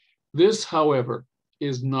 This, however,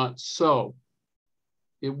 is not so.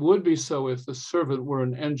 It would be so if the servant were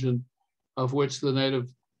an engine of which the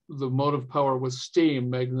motive power was steam,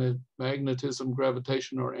 magnetism,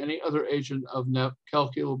 gravitation, or any other agent of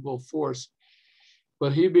calculable force.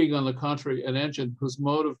 But he being, on the contrary, an engine whose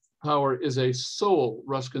motive power is a soul,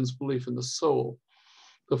 Ruskin's belief in the soul,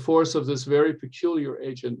 the force of this very peculiar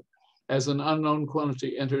agent as an unknown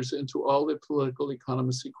quantity enters into all the political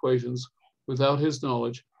economist equations without his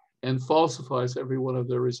knowledge and falsifies every one of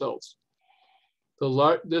their results.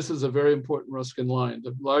 This is a very important Ruskin line.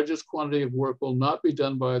 The largest quantity of work will not be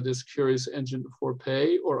done by this curious engine for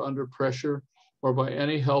pay or under pressure or by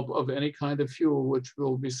any help of any kind of fuel which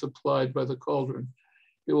will be supplied by the cauldron.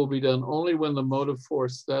 It will be done only when the motive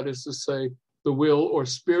force, that is to say, the will or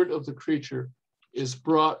spirit of the creature, is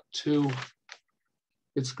brought to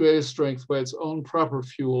its greatest strength by its own proper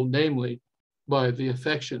fuel, namely by the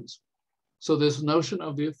affections. So this notion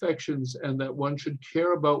of the affections and that one should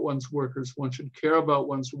care about one's workers, one should care about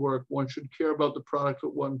one's work, one should care about the product that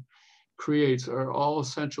one creates are all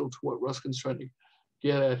essential to what Ruskin's trying to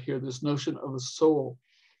get at here, this notion of a soul.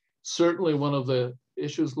 Certainly one of the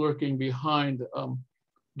issues lurking behind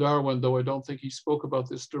Darwin, though I don't think he spoke about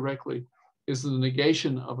this directly, is the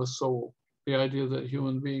negation of a soul. The idea that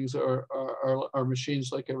human beings are machines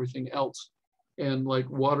like everything else, and like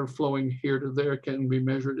water flowing here to there can be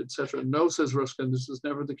measured, etc. No, says Ruskin, this is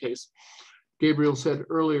never the case. Gabriel said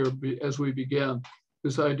earlier, as we began,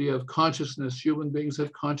 this idea of consciousness, human beings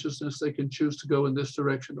have consciousness, they can choose to go in this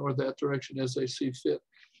direction or that direction as they see fit,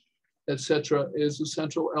 etc., is a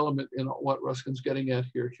central element in what Ruskin's getting at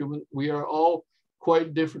here. We are all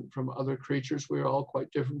quite different from other creatures. We are all quite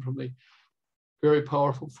different from the very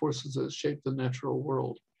powerful forces that shape the natural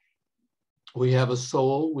world. We have a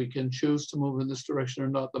soul. We can choose to move in this direction or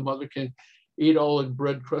not. The mother can eat all the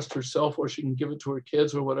bread crust herself, or she can give it to her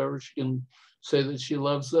kids or whatever. She can say that she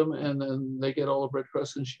loves them, and then they get all the bread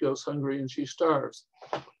crust and she goes hungry and she starves.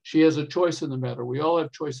 She has a choice in the matter. We all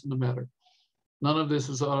have choice in the matter. None of this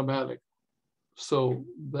is automatic. So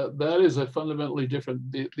that is a fundamentally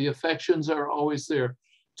different. The affections are always there.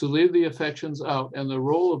 To leave the affections out, and the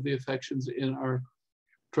role of the affections in our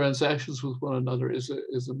transactions with one another is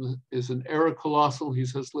an error colossal, he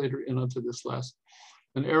says later in onto this last,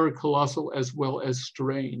 an error colossal as well as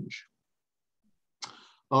strange.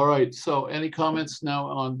 All right, so any comments now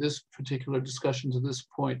on this particular discussion to this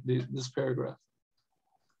point, this paragraph?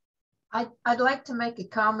 I'd like to make a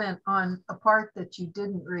comment on a part that you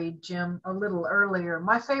didn't read, Jim, a little earlier.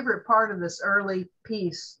 My favorite part of this early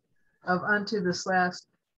piece of Unto This Last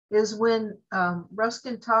is when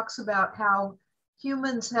Ruskin talks about how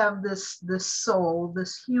humans have this soul,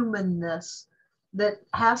 this humanness that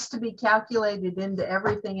has to be calculated into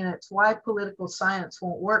everything, and it's why political science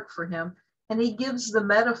won't work for him. And he gives the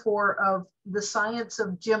metaphor of the science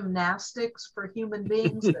of gymnastics for human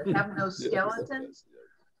beings that have no skeletons.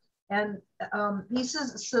 And he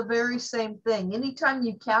says it's the very same thing. Anytime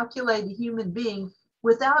you calculate a human being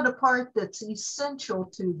without a part that's essential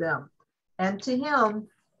to them, and to him,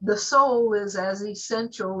 the soul is as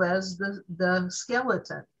essential as the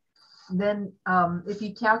skeleton, then if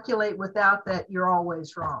you calculate without that, you're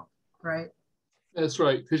always wrong, right? That's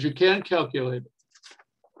right, because you can't calculate it.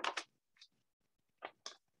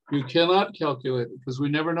 You cannot calculate it because we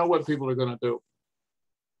never know what people are going to do.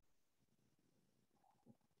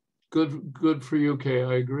 Good for you, Kay.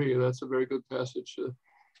 I agree. That's a very good passage.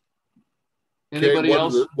 Anybody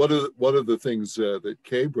else? One of the things that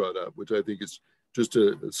Kay brought up, which I think is just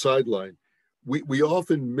a sideline, we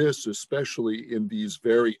often miss, especially in these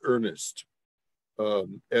very earnest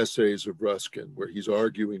essays of Ruskin, where he's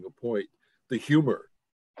arguing a point, the humor,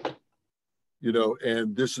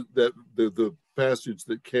 and the passage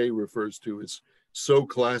that Kay refers to is so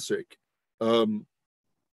classic.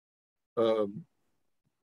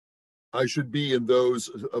 I should be in those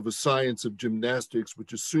of a science of gymnastics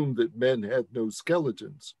which assumed that men had no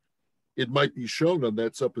skeletons. It might be shown on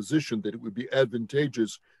that supposition that it would be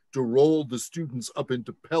advantageous to roll the students up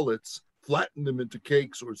into pellets, flatten them into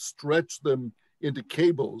cakes, or stretch them into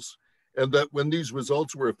cables, and that when these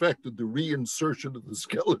results were effected, the reinsertion of the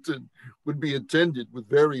skeleton would be attended with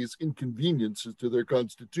various inconveniences to their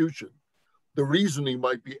constitution. The reasoning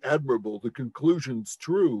might be admirable, the conclusions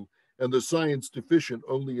true, and the science deficient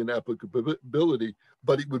only in applicability,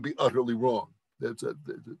 but it would be utterly wrong. That's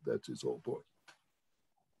his whole point.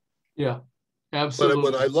 Yeah, absolutely.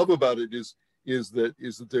 But what I love about it is that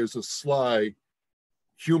there's a sly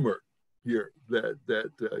humor here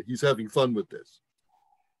that he's having fun with this.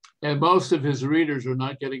 And most of his readers are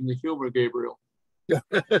not getting the humor, Gabriel. Yeah,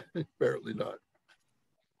 apparently not.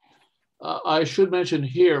 I should mention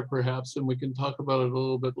here, perhaps, and we can talk about it a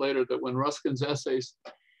little bit later, that when Ruskin's essays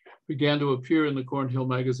began to appear in the Cornhill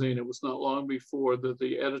magazine, it was not long before that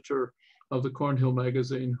the editor of the Cornhill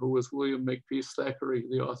magazine, who was William Makepeace Thackeray,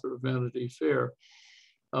 the author of Vanity Fair,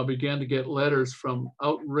 began to get letters from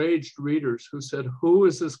outraged readers who said, "Who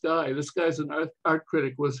is this guy? This guy's an art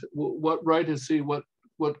critic. What right has he? What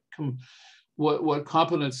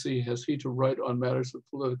competency has he to write on matters of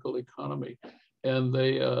political economy?" And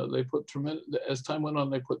they put tremendous, as time went on,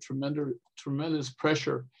 they put tremendous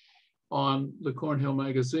pressure on the Cornhill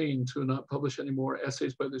magazine to not publish any more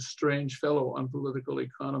essays by this strange fellow on political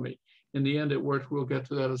economy. In the end, it worked. We'll get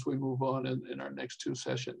to that as we move on in our next two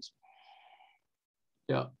sessions.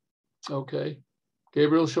 Yeah, okay.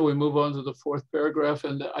 Gabriel, shall we move on to the fourth paragraph?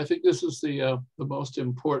 And I think this is the most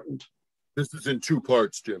important. This is in two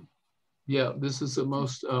parts, Jim. Yeah, this is the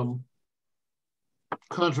most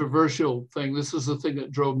controversial thing. This is the thing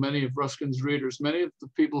that drove many of Ruskin's readers. Many of the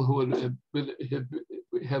people who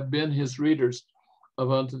have been his readers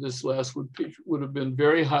of Unto This Last would have been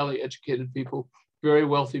very highly educated people, very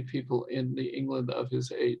wealthy people in the England of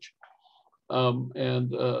his age.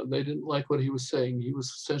 They didn't like what he was saying. He was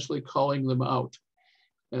essentially calling them out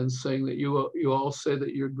and saying that you all say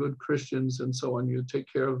that you're good Christians and so on. You take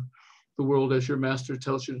care of the world as your master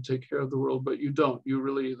tells you to take care of the world, but you don't.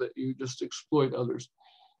 You just exploit others,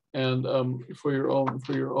 and for your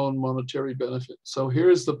own monetary benefit. So here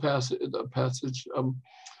is the passage,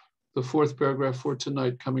 the fourth paragraph for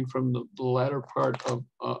tonight, coming from the latter part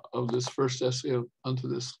of this first essay of Unto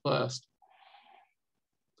This Last.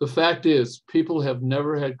 The fact is, people have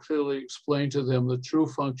never had clearly explained to them the true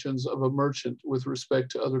functions of a merchant with respect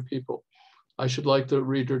to other people. I should like the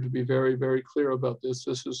reader to be very, very clear about this.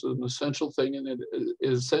 This is an essential thing, and it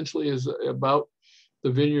essentially is about the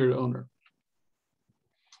vineyard owner.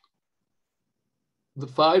 The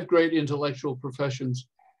five great intellectual professions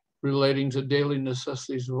relating to daily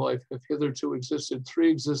necessities of life have hitherto existed. Three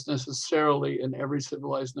exist necessarily in every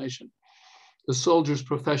civilized nation. The soldier's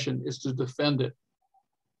profession is to defend it,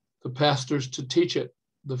 the pastors to teach it,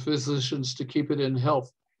 the physicians to keep it in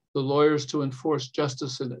health, the lawyers to enforce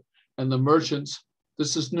justice in it, and the merchants,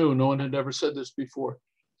 this is new, no one had ever said this before,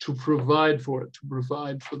 to provide for it, to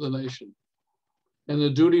provide for the nation. And the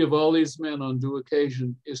duty of all these men on due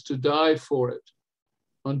occasion is to die for it.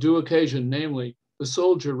 On due occasion, namely, the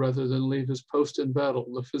soldier rather than leave his post in battle,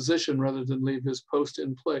 the physician rather than leave his post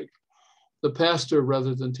in plague, the pastor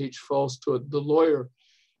rather than teach falsehood, the lawyer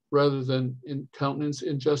rather than countenance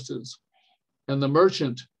injustice, and the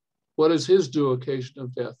merchant, what is his due occasion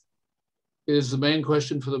of death? It is the main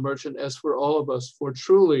question for the merchant as for all of us, for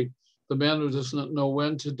truly the man who does not know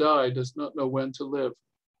when to die does not know when to live.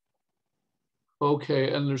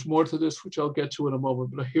 Okay, and there's more to this, which I'll get to in a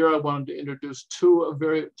moment, but here I wanted to introduce two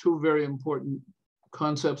very important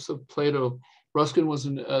concepts of Plato. Ruskin was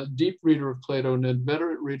a deep reader of Plato, an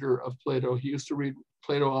inveterate reader of Plato. He used to read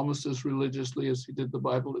Plato almost as religiously as he did the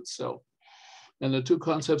Bible itself. And the two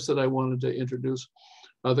concepts that I wanted to introduce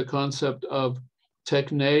are the concept of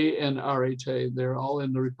techne and arete. They're all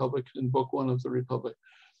in the Republic, in book 1 of the Republic.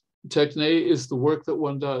 Techne is the work that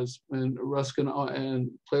one does. And Ruskin and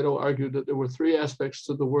Plato argued that there were three aspects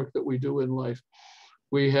to the work that we do in life.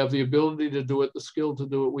 We have the ability to do it, the skill to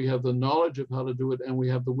do it, we have the knowledge of how to do it, and we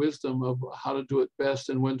have the wisdom of how to do it best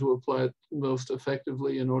and when to apply it most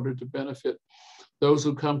effectively in order to benefit those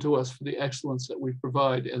who come to us for the excellence that we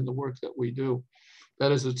provide and the work that we do.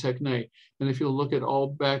 That is a techne. And if you look at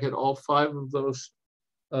back at all five of those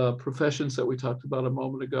professions that we talked about a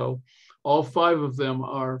moment ago, all five of them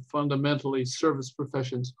are fundamentally service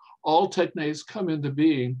professions. All technes come into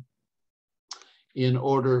being in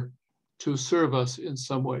order to serve us in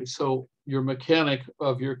some way. So your mechanic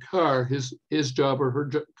of your car, his job or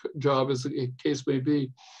her job, as the case may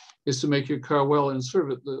be, is to make your car well and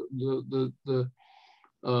serve it. The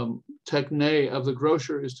techne of the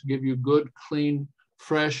grocer is to give you good, clean,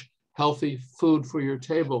 fresh, healthy food for your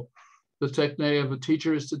table. The techne of a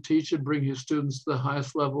teacher is to teach and bring his students to the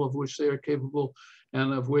highest level of which they are capable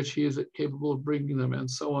and of which he is capable of bringing them, and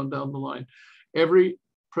so on down the line. Every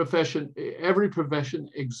profession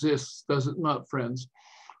exists, does it not, friends,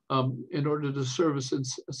 in order to serve us in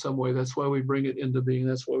some way. That's why we bring it into being.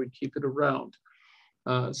 That's why we keep it around.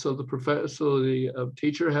 So the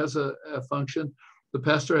teacher has a function, the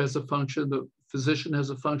pastor has a function, the physician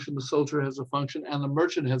has a function, the soldier has a function, and the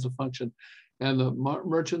merchant has a function. And the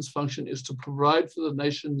merchant's function is to provide for the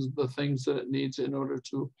nation the things that it needs in order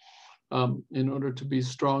to be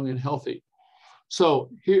strong and healthy.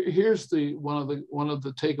 So here's one of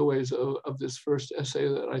the takeaways of this first essay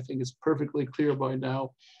that I think is perfectly clear by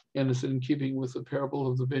now, and is in keeping with the parable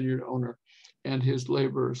of the vineyard owner and his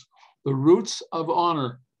laborers. The roots of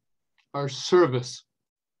honor are service.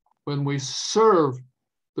 When we serve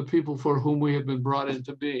the people for whom we have been brought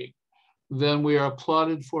into being, then we are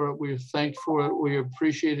applauded for it, we are thanked for it, we are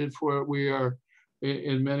appreciated for it, we are,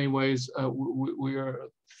 in many ways, we are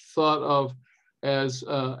thought of as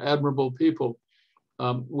admirable people.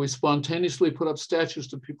 We spontaneously put up statues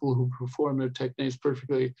to people who perform their techniques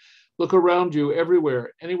perfectly. Look around you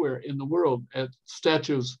everywhere, anywhere in the world at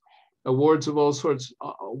statues, awards of all sorts.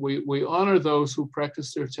 We honor those who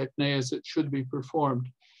practice their technique as it should be performed.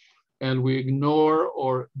 And we ignore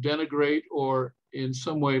or denigrate or in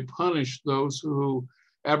some way punish those who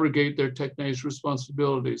abrogate their technique's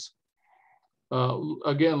responsibilities.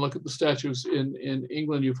 Again, look at the statues in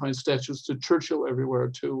England. You find statues to Churchill everywhere,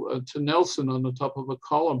 to Nelson on the top of a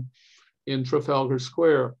column in Trafalgar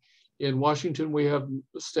Square. In Washington, we have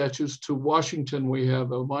statues to Washington. We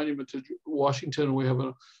have a monument to Washington. We have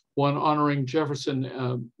one honoring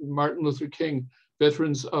Jefferson, Martin Luther King,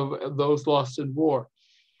 veterans of those lost in war.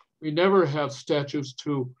 We never have statues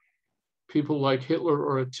to people like Hitler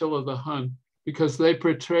or Attila the Hun because they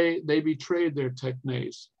betrayed their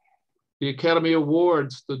techniques. The Academy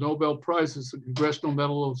Awards, the Nobel Prizes, the Congressional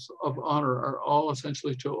Medals of Honor are all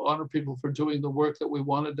essentially to honor people for doing the work that we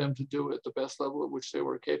wanted them to do at the best level at which they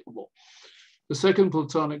were capable. The second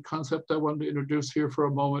Platonic concept I wanted to introduce here for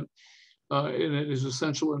a moment, and it is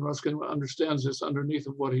essential, and Ruskin understands this underneath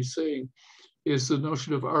of what he's saying, is the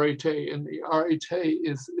notion of arete. And the arete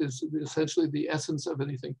is essentially the essence of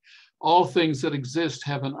anything. All things that exist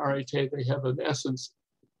have an arete, they have an essence,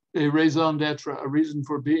 a raison d'etre, a reason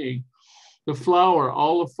for being. The flower,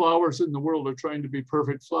 all the flowers in the world are trying to be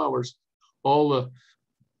perfect flowers. And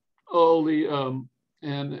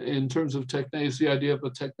in terms of techniques, the idea of a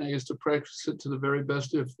technique is to practice it to the very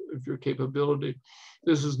best of your capability.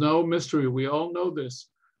 This is no mystery. We all know this.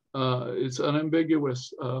 It's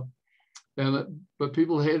unambiguous. But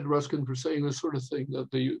people hated Ruskin for saying this sort of thing, that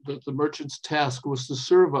the merchant's task was to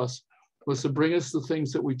serve us, was to bring us the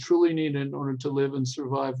things that we truly need in order to live and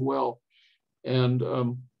survive well, and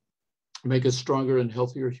make us stronger and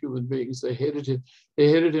healthier human beings. They hated him. They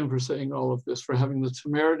hated him for saying all of this, for having the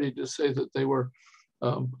temerity to say that they were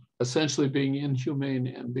essentially being inhumane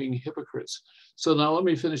and being hypocrites. So now let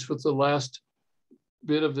me finish with the last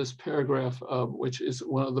bit of this paragraph, which is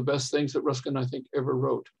one of the best things that Ruskin, I think, ever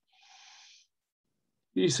wrote.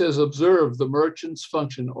 He says, observe the merchant's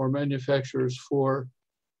function or manufacturers, for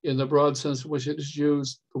in the broad sense in which it is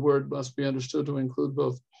used, the word must be understood to include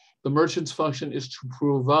both. The merchant's function is to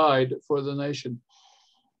provide for the nation.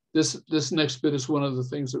 This next bit is one of the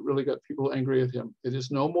things that really got people angry at him. It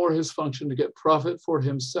is no more his function to get profit for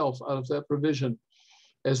himself out of that provision,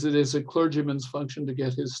 as it is a clergyman's function to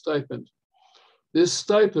get his stipend. This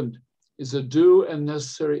stipend is a due and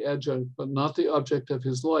necessary adjunct, but not the object of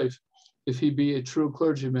his life, if he be a true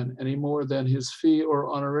clergyman, any more than his fee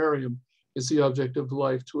or honorarium is the object of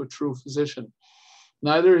life to a true physician.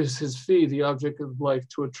 Neither is his fee the object of life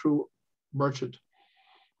to a true merchant.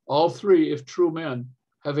 All three, if true men,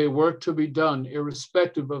 have a work to be done,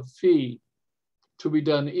 irrespective of fee, to be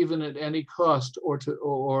done even at any cost,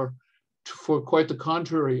 or for quite the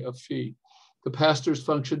contrary of fee. The pastor's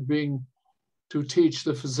function being to teach,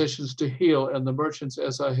 the physicians to heal, and the merchants,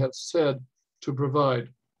 as I have said, to provide.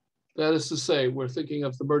 That is to say, we're thinking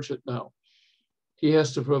of the merchant now. He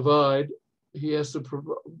has to provide,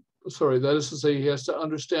 that is to say, he has to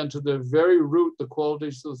understand to the very root the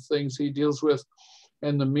qualities of the things he deals with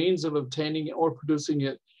and the means of obtaining or producing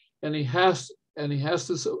it. And he has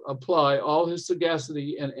to apply all his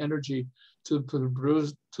sagacity and energy to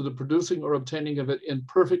the producing or obtaining of it in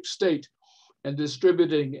perfect state and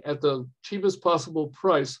distributing at the cheapest possible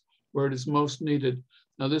price where it is most needed.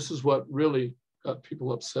 Now, this is what really got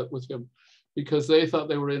people upset with him, because they thought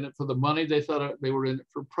they were in it for the money. They thought they were in it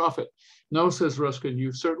for profit. No, says Ruskin,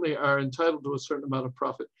 you certainly are entitled to a certain amount of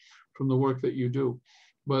profit from the work that you do.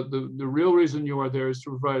 But the real reason you are there is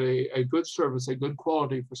to provide a good service, a good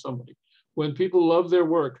quality for somebody. When people love their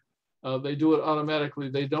work, they do it automatically.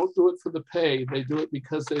 They don't do it for the pay. They do it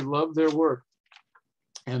because they love their work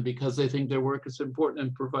and because they think their work is important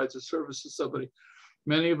and provides a service to somebody.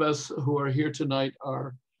 Many of us who are here tonight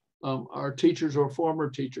are teachers or former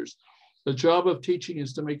teachers. The job of teaching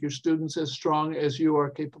is to make your students as strong as you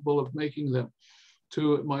are capable of making them.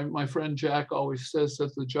 To my friend Jack always says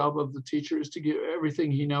that the job of the teacher is to give everything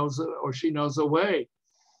he knows or she knows away,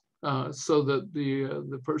 so that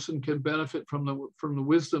the person can benefit from the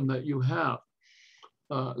wisdom that you have.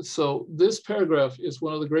 So this paragraph is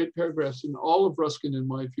one of the great paragraphs in all of Ruskin, in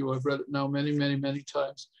my view. I've read it now many, many, many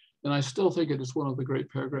times, and I still think it is one of the great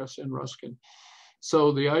paragraphs in Ruskin.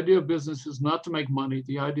 So the idea of business is not to make money.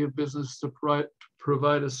 The idea of business is to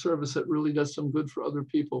provide a service that really does some good for other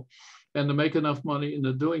people, and to make enough money in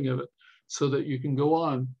the doing of it so that you can go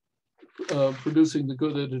on producing the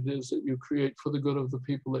good that it is that you create for the good of the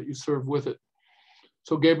people that you serve with it.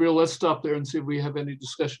 So Gabriel, let's stop there and see if we have any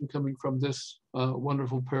discussion coming from this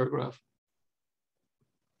wonderful paragraph.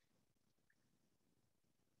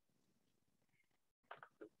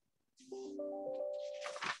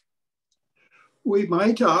 We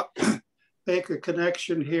might make a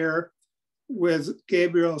connection here with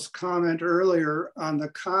Gabriel's comment earlier on the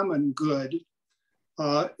common good,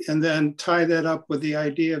 and then tie that up with the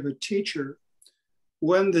idea of a teacher.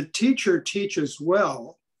 When the teacher teaches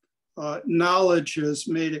well, knowledge is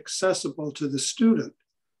made accessible to the student,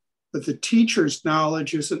 but the teacher's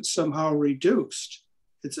knowledge isn't somehow reduced.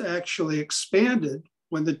 It's actually expanded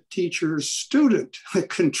when the teacher's student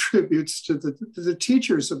contributes to the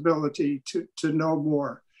teacher's ability to know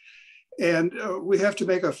more. And we have to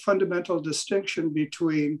make a fundamental distinction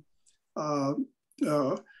between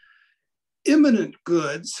immanent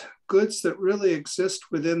goods, goods that really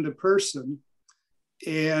exist within the person,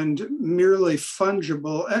 and merely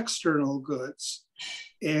fungible external goods.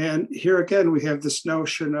 And here again, we have this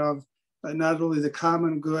notion of not only the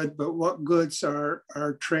common good, but what goods are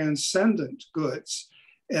transcendent goods.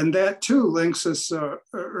 And that too links us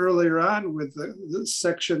earlier on with the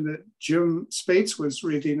section that Jim Spates was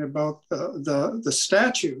reading about the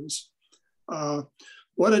statues.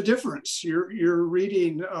 What a difference. You're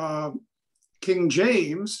reading King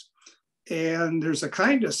James, and there's a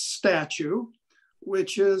kind of statue,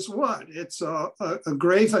 which is what? It's a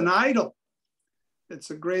graven idol. It's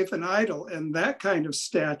a graven idol. And that kind of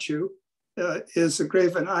statue is a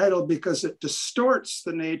graven idol because it distorts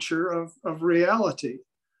the nature of reality.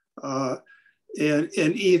 And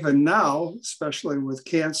even now, especially with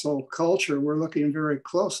cancel culture, we're looking very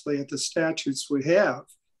closely at the statues we have.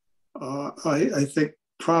 I think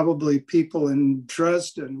probably people in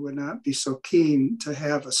Dresden would not be so keen to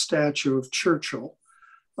have a statue of Churchill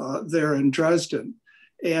there in Dresden.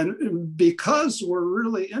 And because we're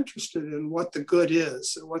really interested in what the good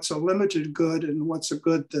is, what's a limited good and what's a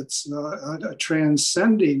good that's a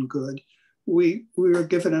transcending good, we were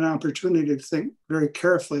given an opportunity to think very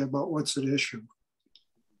carefully about what's at issue.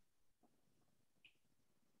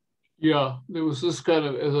 Yeah, there was this kind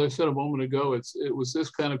of, as I said a moment ago, it was this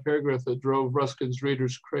kind of paragraph that drove Ruskin's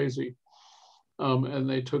readers crazy. And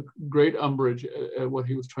they took great umbrage at what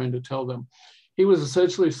he was trying to tell them. He was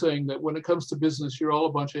essentially saying that when it comes to business, you're all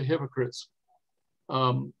a bunch of hypocrites.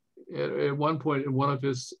 At one point in one of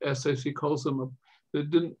his essays, he calls them, that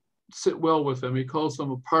didn't sit well with them, he calls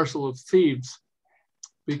them a parcel of thieves,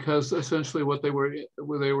 because essentially what they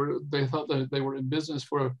thought that they were in business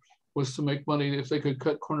for was to make money if they could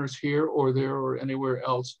cut corners here or there or anywhere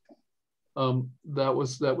else. That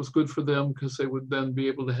was good for them because they would then be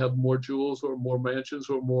able to have more jewels or more mansions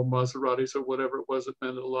or more Maseratis or whatever it was. It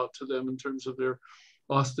meant a lot to them in terms of their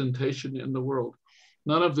ostentation in the world.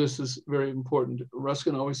 None of this is very important.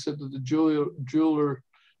 Ruskin always said that the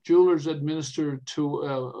jewelers administer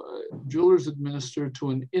to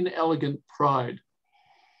an inelegant pride.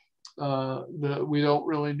 That we don't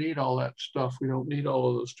really need all that stuff. We don't need all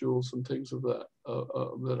of those jewels and things of that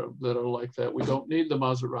that are like that. We don't need the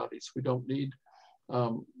Maseratis. We don't need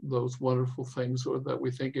those wonderful things, or that we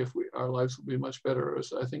think our lives will be much better.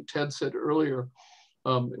 As I think Ted said earlier,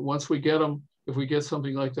 once we get them, if we get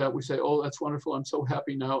something like that, we say, "Oh, that's wonderful. I'm so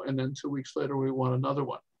happy now." And then 2 weeks later, we want another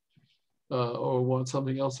one, or want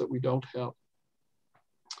something else that we don't have.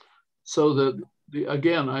 So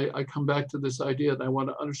again, I come back to this idea, and I want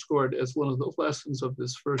to underscore it as one of the lessons of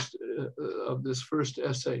this first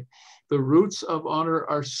essay. The roots of honor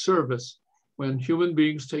are service, when human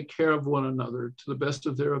beings take care of one another to the best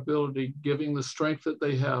of their ability, giving the strength that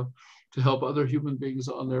they have to help other human beings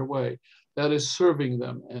on their way. That is serving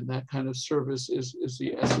them, and that kind of service is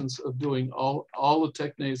the essence of doing all the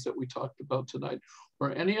techniques that we talked about tonight,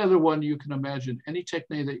 or any other one you can imagine. Any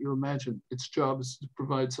technique that you imagine, its job is to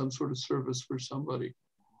provide some sort of service for somebody.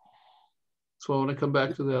 So I want to come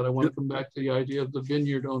back to that. I want to come back to the idea of the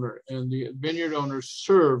vineyard owner, and the vineyard owner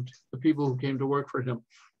served the people who came to work for him.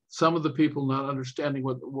 Some of the people, not understanding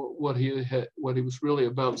what he was really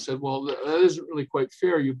about, said, "Well, that isn't really quite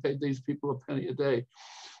fair. You paid these people a penny a day."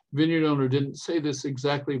 Vineyard owner didn't say this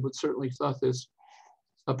exactly, but certainly thought this.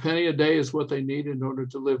 A penny a day is what they need in order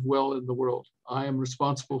to live well in the world. I am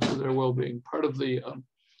responsible for their well-being. Part of the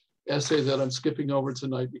essay that I'm skipping over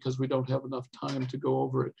tonight, because we don't have enough time to go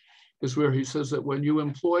over it, is where he says that when you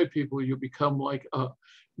employ people, you become like a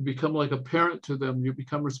parent to them. You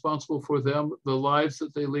become responsible for them, the lives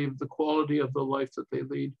that they lead, the quality of the life that they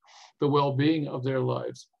lead, the well-being of their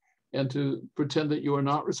lives. And to pretend that you are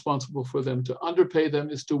not responsible for them, to underpay them,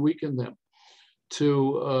 is to weaken them,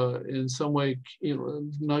 to in some way,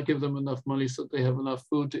 not give them enough money so that they have enough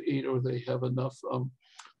food to eat, or they have enough,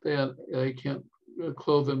 they can't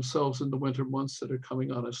clothe themselves in the winter months that are coming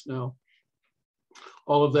on us now.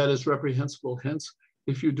 All of that is reprehensible. Hence,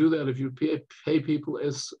 if you do that, if you pay people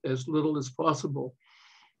as little as possible,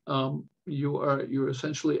 you're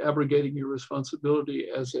essentially abrogating your responsibility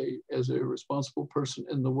as a responsible person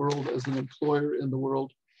in the world, as an employer in the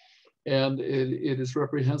world, and it is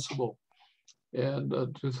reprehensible. And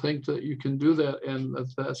to think that you can do that, and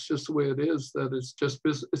that's just the way it is, that it's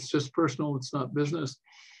just personal, it's not business,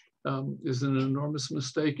 is an enormous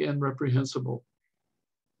mistake and reprehensible.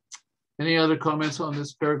 Any other comments on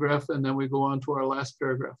this paragraph? And then we go on to our last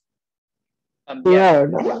paragraph. Yeah.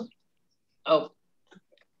 Oh,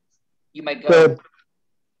 you might go. Good.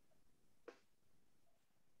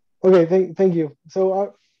 Okay, thank you.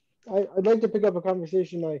 So I'd like to pick up a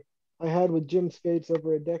conversation I had with Jim Spates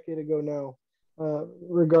over a decade ago now,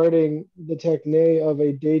 regarding the technique of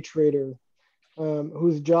a day trader,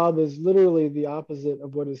 whose job is literally the opposite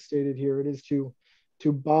of what is stated here. It is to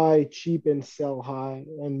buy cheap and sell high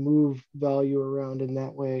and move value around in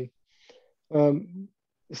that way.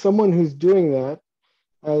 Someone who's doing that,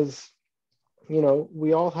 as you know,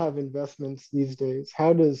 we all have investments these days.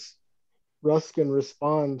 How does Ruskin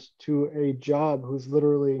respond to a job who's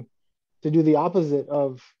literally to do the opposite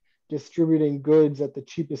of distributing goods at the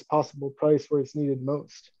cheapest possible price where it's needed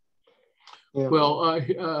most? Yeah.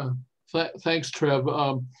 Well, thanks, Trev.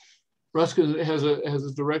 Ruskin has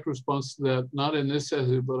a direct response to that, not in this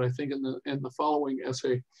essay, but I think in the following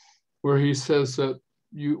essay, where he says that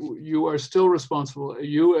you are still responsible.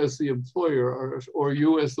 You as the employer or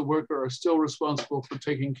you as the worker are still responsible for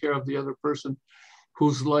taking care of the other person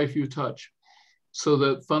whose life you touch. So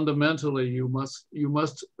that fundamentally you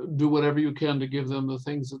must do whatever you can to give them the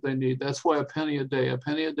things that they need. That's why a penny a day in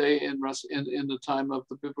the time of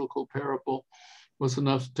the biblical parable was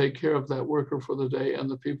enough to take care of that worker for the day and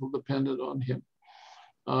the people dependent on him.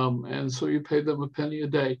 And so you paid them a penny a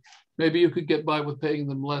day. Maybe you could get by with paying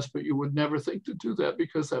them less, but you would never think to do that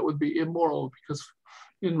because that would be immoral. Because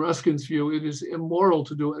in Ruskin's view, it is immoral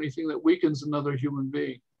to do anything that weakens another human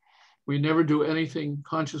being. We never do anything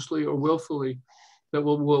consciously or willfully that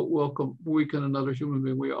will weaken another human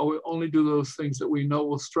being. We only do those things that we know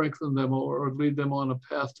will strengthen them or lead them on a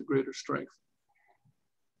path to greater strength.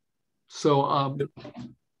 So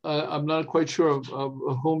I'm not quite sure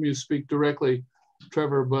of whom you speak directly,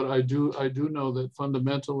 Trevor, but I do know that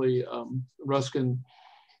fundamentally Ruskin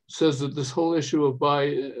says that this whole issue of buy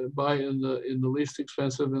in the least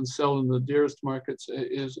expensive and sell in the dearest markets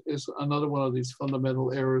is another one of these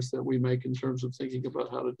fundamental errors that we make in terms of thinking about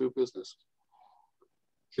how to do business.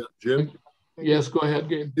 Yeah, Jim? Yes, go ahead,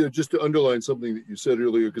 Gabe. Yeah, just to underline something that you said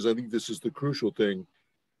earlier, because I think this is the crucial thing,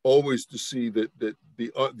 always to see that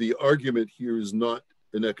the argument here is not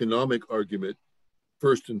an economic argument,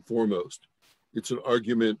 first and foremost. It's an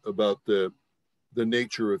argument about the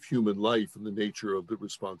nature of human life and the nature of the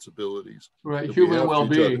responsibilities. Right, human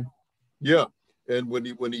well-being. Yeah, and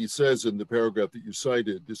when he says in the paragraph that you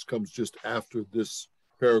cited, this comes just after this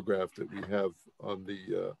paragraph that we have on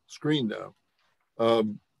the screen now.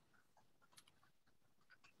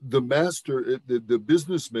 The master, the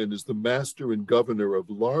businessman is the master and governor of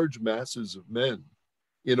large masses of men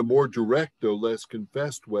in a more direct, though less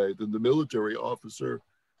confessed way than the military officer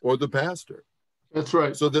or the pastor. That's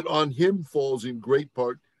right. So that on him falls in great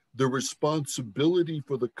part the responsibility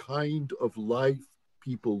for the kind of life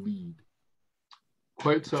people lead.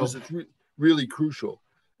 Quite so. Because it's really crucial.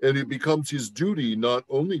 And it becomes his duty not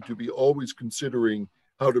only to be always considering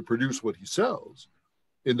how to produce what he sells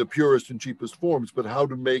in the purest and cheapest forms, but how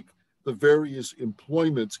to make the various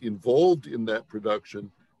employments involved in that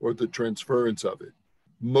production or the transference of it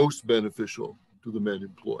most beneficial to the men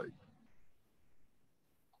employed.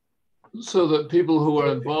 So that people who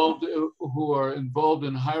are involved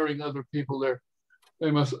in hiring other people there,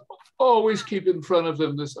 they must always keep in front of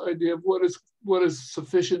them this idea of what is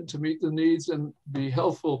sufficient to meet the needs and be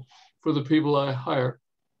helpful for the people I hire.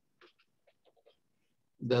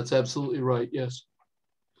 That's absolutely right. Yes.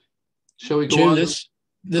 Shall we go Jim, on? this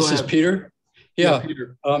is Peter. Yeah,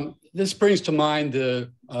 Peter. This brings to mind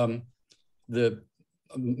the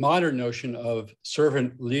modern notion of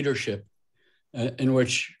servant leadership, in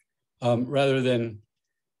which rather than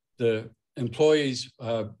the employees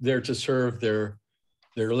there to serve their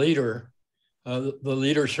leader, the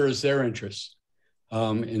leader serves their interests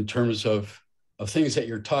in terms of things that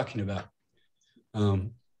you're talking about.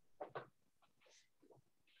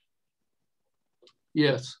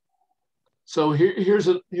 Yes. So here's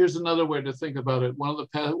another way to think about it. One of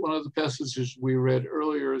the passages we read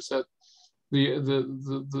earlier is that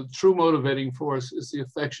the true motivating force is the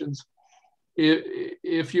affections.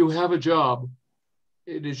 If you have a job,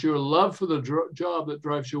 it is your love for the job that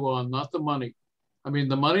drives you on, not the money. I mean,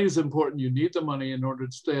 the money is important. You need the money in order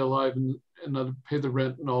to stay alive and not pay the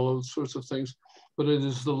rent and all those sorts of things. but it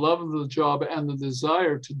is the love of the job and the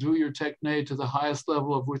desire to do your techne to the highest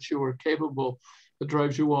level of which you are capable that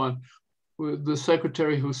drives you on. With the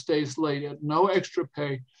secretary who stays late at no extra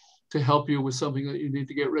pay to help you with something that you need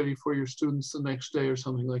to get ready for your students the next day or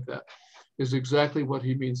something like that is exactly what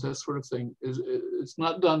he means. That sort of thing it's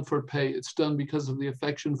not done for pay. It's done because of the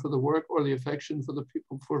affection for the work or the affection for the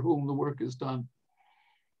people for whom the work is done.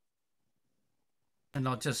 And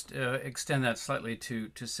I'll just extend that slightly to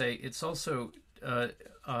say it's also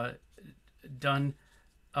done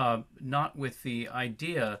not with the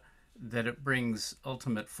idea that it brings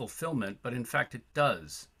ultimate fulfillment, but in fact it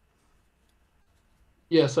does.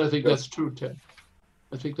 Yes, I think that's true, Ted.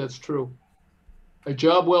 I think that's true. A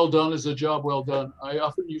job well done is a job well done. I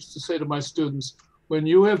often used to say to my students, when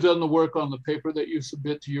you have done the work on the paper that you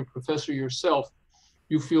submit to your professor yourself,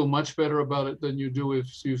 you feel much better about it than you do if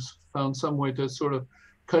you've found some way to sort of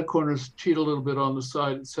cut corners, cheat a little bit on the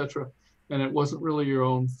side, etc. And it wasn't really your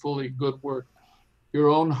own fully good work. Your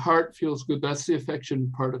own heart feels good. That's the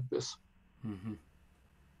affection part of this. Mm-hmm.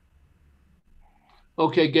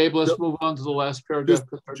 Okay, Gabe, let's move on to the last paragraph.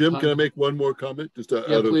 Jim, can I make one more comment? Just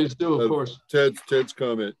yeah, please do, of course. Ted's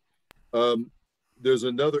comment. There's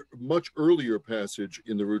another much earlier passage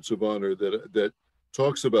in the Roots of Honor that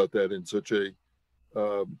talks about that in such a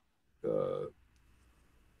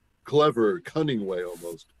clever, cunning way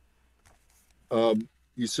almost.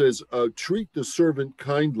 He says, treat the servant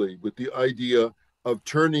kindly with the idea of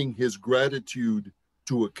turning his gratitude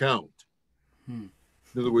to account. In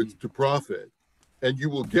other words, to profit. And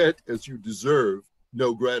you will get, as you deserve,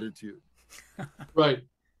 no gratitude. Right.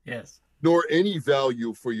 Yes. Nor any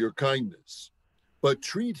value for your kindness. But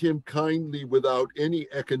treat him kindly without any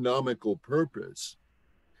economical purpose,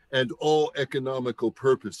 and all economical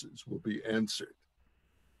purposes will be answered.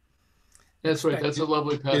 That's right. That's a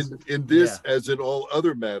lovely passage. In this, as in all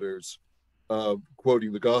other matters,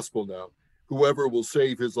 quoting the gospel now, whoever will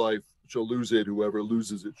save his life shall lose it. Whoever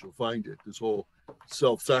loses it shall find it. This whole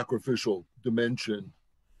self-sacrificial dimension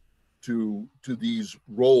to these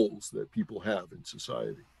roles that people have in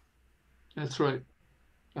society. That's right.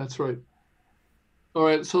 That's right. All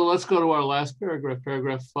right, so let's go to our last paragraph,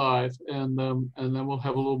 paragraph 5, and then we'll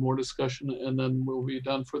have a little more discussion, and then we'll be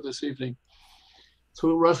done for this evening.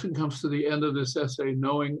 So Ruskin comes to the end of this essay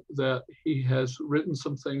knowing that he has written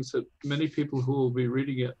some things that many people who will be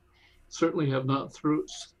reading it certainly have not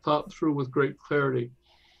thought through with great clarity.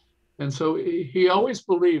 And so he always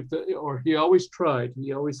believed that, or he always tried,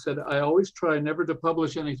 he always said, I always try never to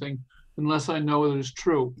publish anything unless I know it is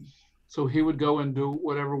true. So he would go and do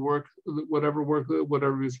whatever he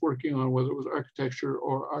was working on, whether it was architecture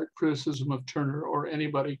or art criticism of Turner or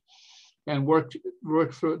anybody, and worked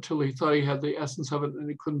through it till he thought he had the essence of it and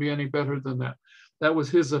it couldn't be any better than that. That was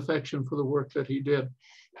his affection for the work that he did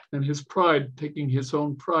and his pride, taking his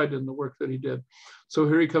own pride in the work that he did. So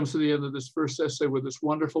here he comes to the end of this first essay with this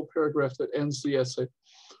wonderful paragraph that ends the essay,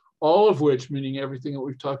 all of which, meaning everything that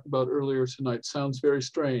we've talked about earlier tonight, sounds very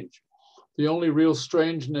strange. The only real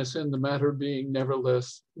strangeness in the matter being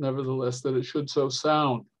nevertheless that it should so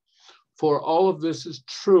sound. For all of this is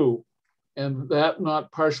true, and that not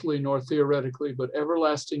partially nor theoretically, but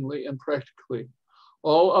everlastingly and practically.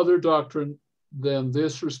 All other doctrine than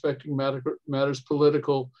this respecting matters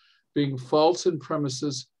political, being false in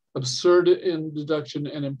premises, absurd in deduction,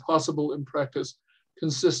 and impossible in practice,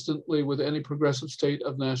 consistently with any progressive state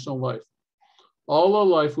of national life. All a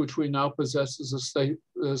life which we now possess as a state,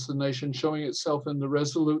 as the nation, showing itself in the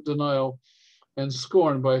resolute denial and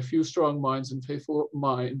scorn by a few strong minds and faithful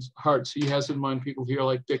hearts. He has in mind people here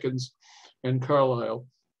like Dickens and Carlyle,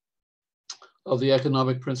 of the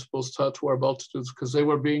economic principles taught to our multitudes, because they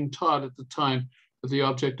were being taught at the time that the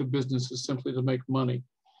object of business is simply to make money.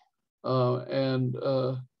 And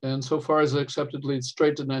so far as accepted, leads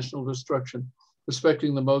straight to national destruction,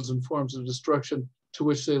 respecting the modes and forms of destruction to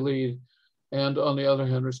which they lead. And on the other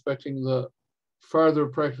hand, respecting the farther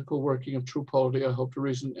practical working of true polity, I hope to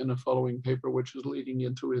reason in a following paper, which is leading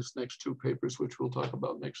into his next 2 papers, which we'll talk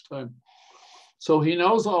about next time. So he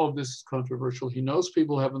knows all of this is controversial. He knows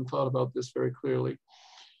people haven't thought about this very clearly.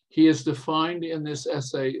 He has defined in this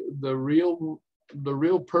essay the real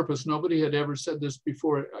purpose. Nobody had ever said this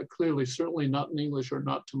before, clearly, certainly not in English or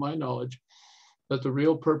not to my knowledge, that the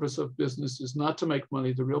real purpose of business is not to make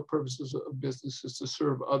money. The real purpose of business is to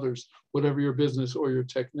serve others, whatever your business or your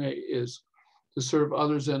techne is, to serve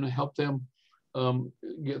others and help them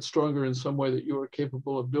get stronger in some way that you are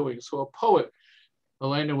capable of doing. So a poet,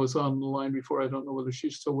 Elena was on the line before, I don't know whether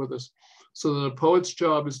she's still with us. So that a poet's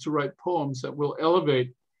job is to write poems that will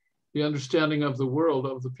elevate the understanding of the world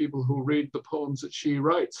of the people who read the poems that she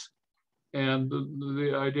writes. And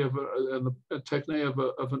the idea of the technique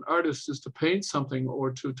of an artist is to paint something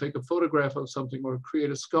or to take a photograph of something or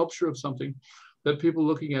create a sculpture of something that people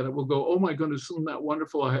looking at it will go, oh my goodness, isn't that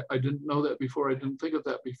wonderful? I didn't know that before. I didn't think of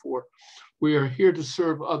that before. We are here to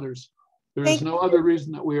serve others. There is no other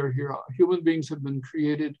reason that we are here. Human beings have been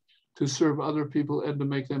created to serve other people and to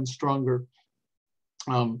make them stronger.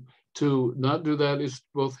 To not do that is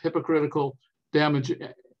both hypocritical, damaging,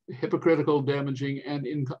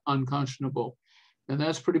 and unconscionable. And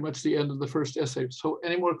that's pretty much the end of the first essay. So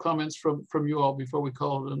any more comments from you all before we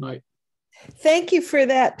call it a night? Thank you for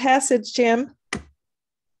that passage, Jim.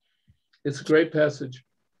 It's a great passage.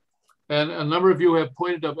 And a number of you have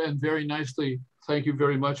pointed up, and very nicely, thank you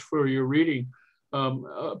very much for your reading,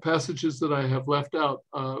 passages that I have left out,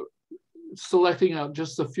 selecting out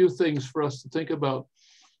just a few things for us to think about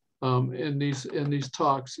in these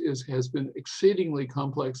talks has been exceedingly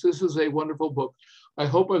complex. This is a wonderful book. I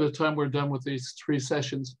hope by the time we're done with these 3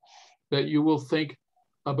 sessions that you will think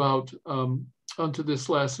about Unto This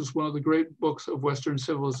Last is one of the great books of Western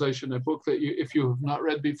civilization, a book that you, if you have not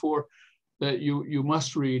read before, that you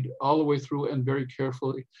must read all the way through and very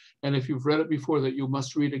carefully. And if you've read it before, that you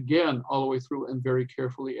must read again all the way through and very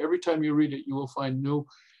carefully. Every time you read it, you will find new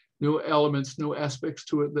elements, new aspects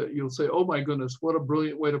to it that you'll say, oh my goodness, what a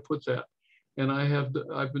brilliant way to put that. And I've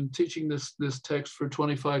been teaching this text for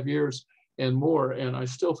 25 years and more, and I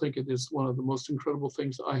still think it is one of the most incredible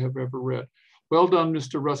things I have ever read. Well done,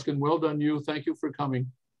 Mr. Ruskin. Well done, you. Thank you for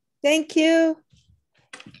coming. Thank you.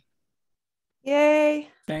 Yay.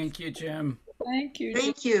 Thank you, Jim. Thank you.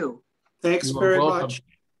 Thank you. Thanks You are very welcome. much.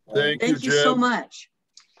 Thank you, Jim. So much.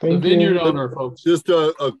 The vineyard owner, folks. Just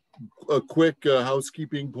a quick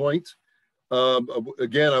housekeeping point.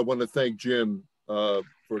 Again, I want to thank Jim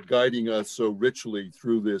for guiding us so richly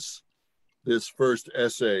through this first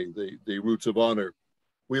essay, the Roots of Honor.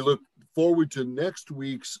 We look forward to next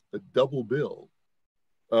week's double bill.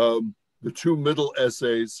 The 2 middle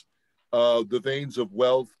essays, The Veins of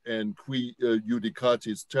Wealth and Qui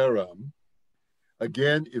Judicatis Terram.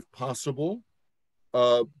 Again, if possible,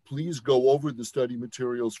 please go over the study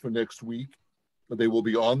materials for next week. They will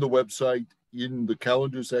be on the website in the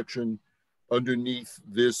calendar section underneath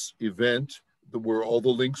this event, where all the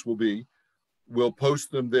links will be. We'll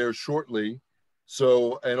post them there shortly.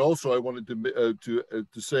 So, and also I wanted to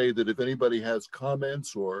say that if anybody has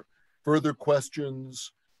comments or further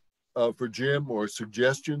questions for Jim or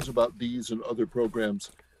suggestions about these and other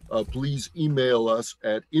programs, please email us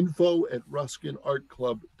at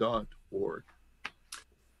info@ruskinartclub.org.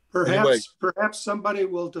 Perhaps somebody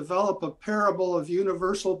will develop a parable of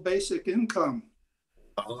universal basic income.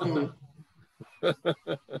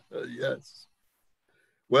 Yes.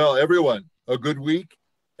 Well, everyone, a good week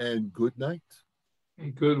and good night.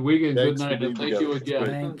 Good week and Thanks good night. And thank together. you again.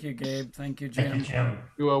 Thank you, Gabe. Thank you, Jim.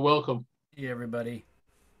 You are welcome. See you, everybody.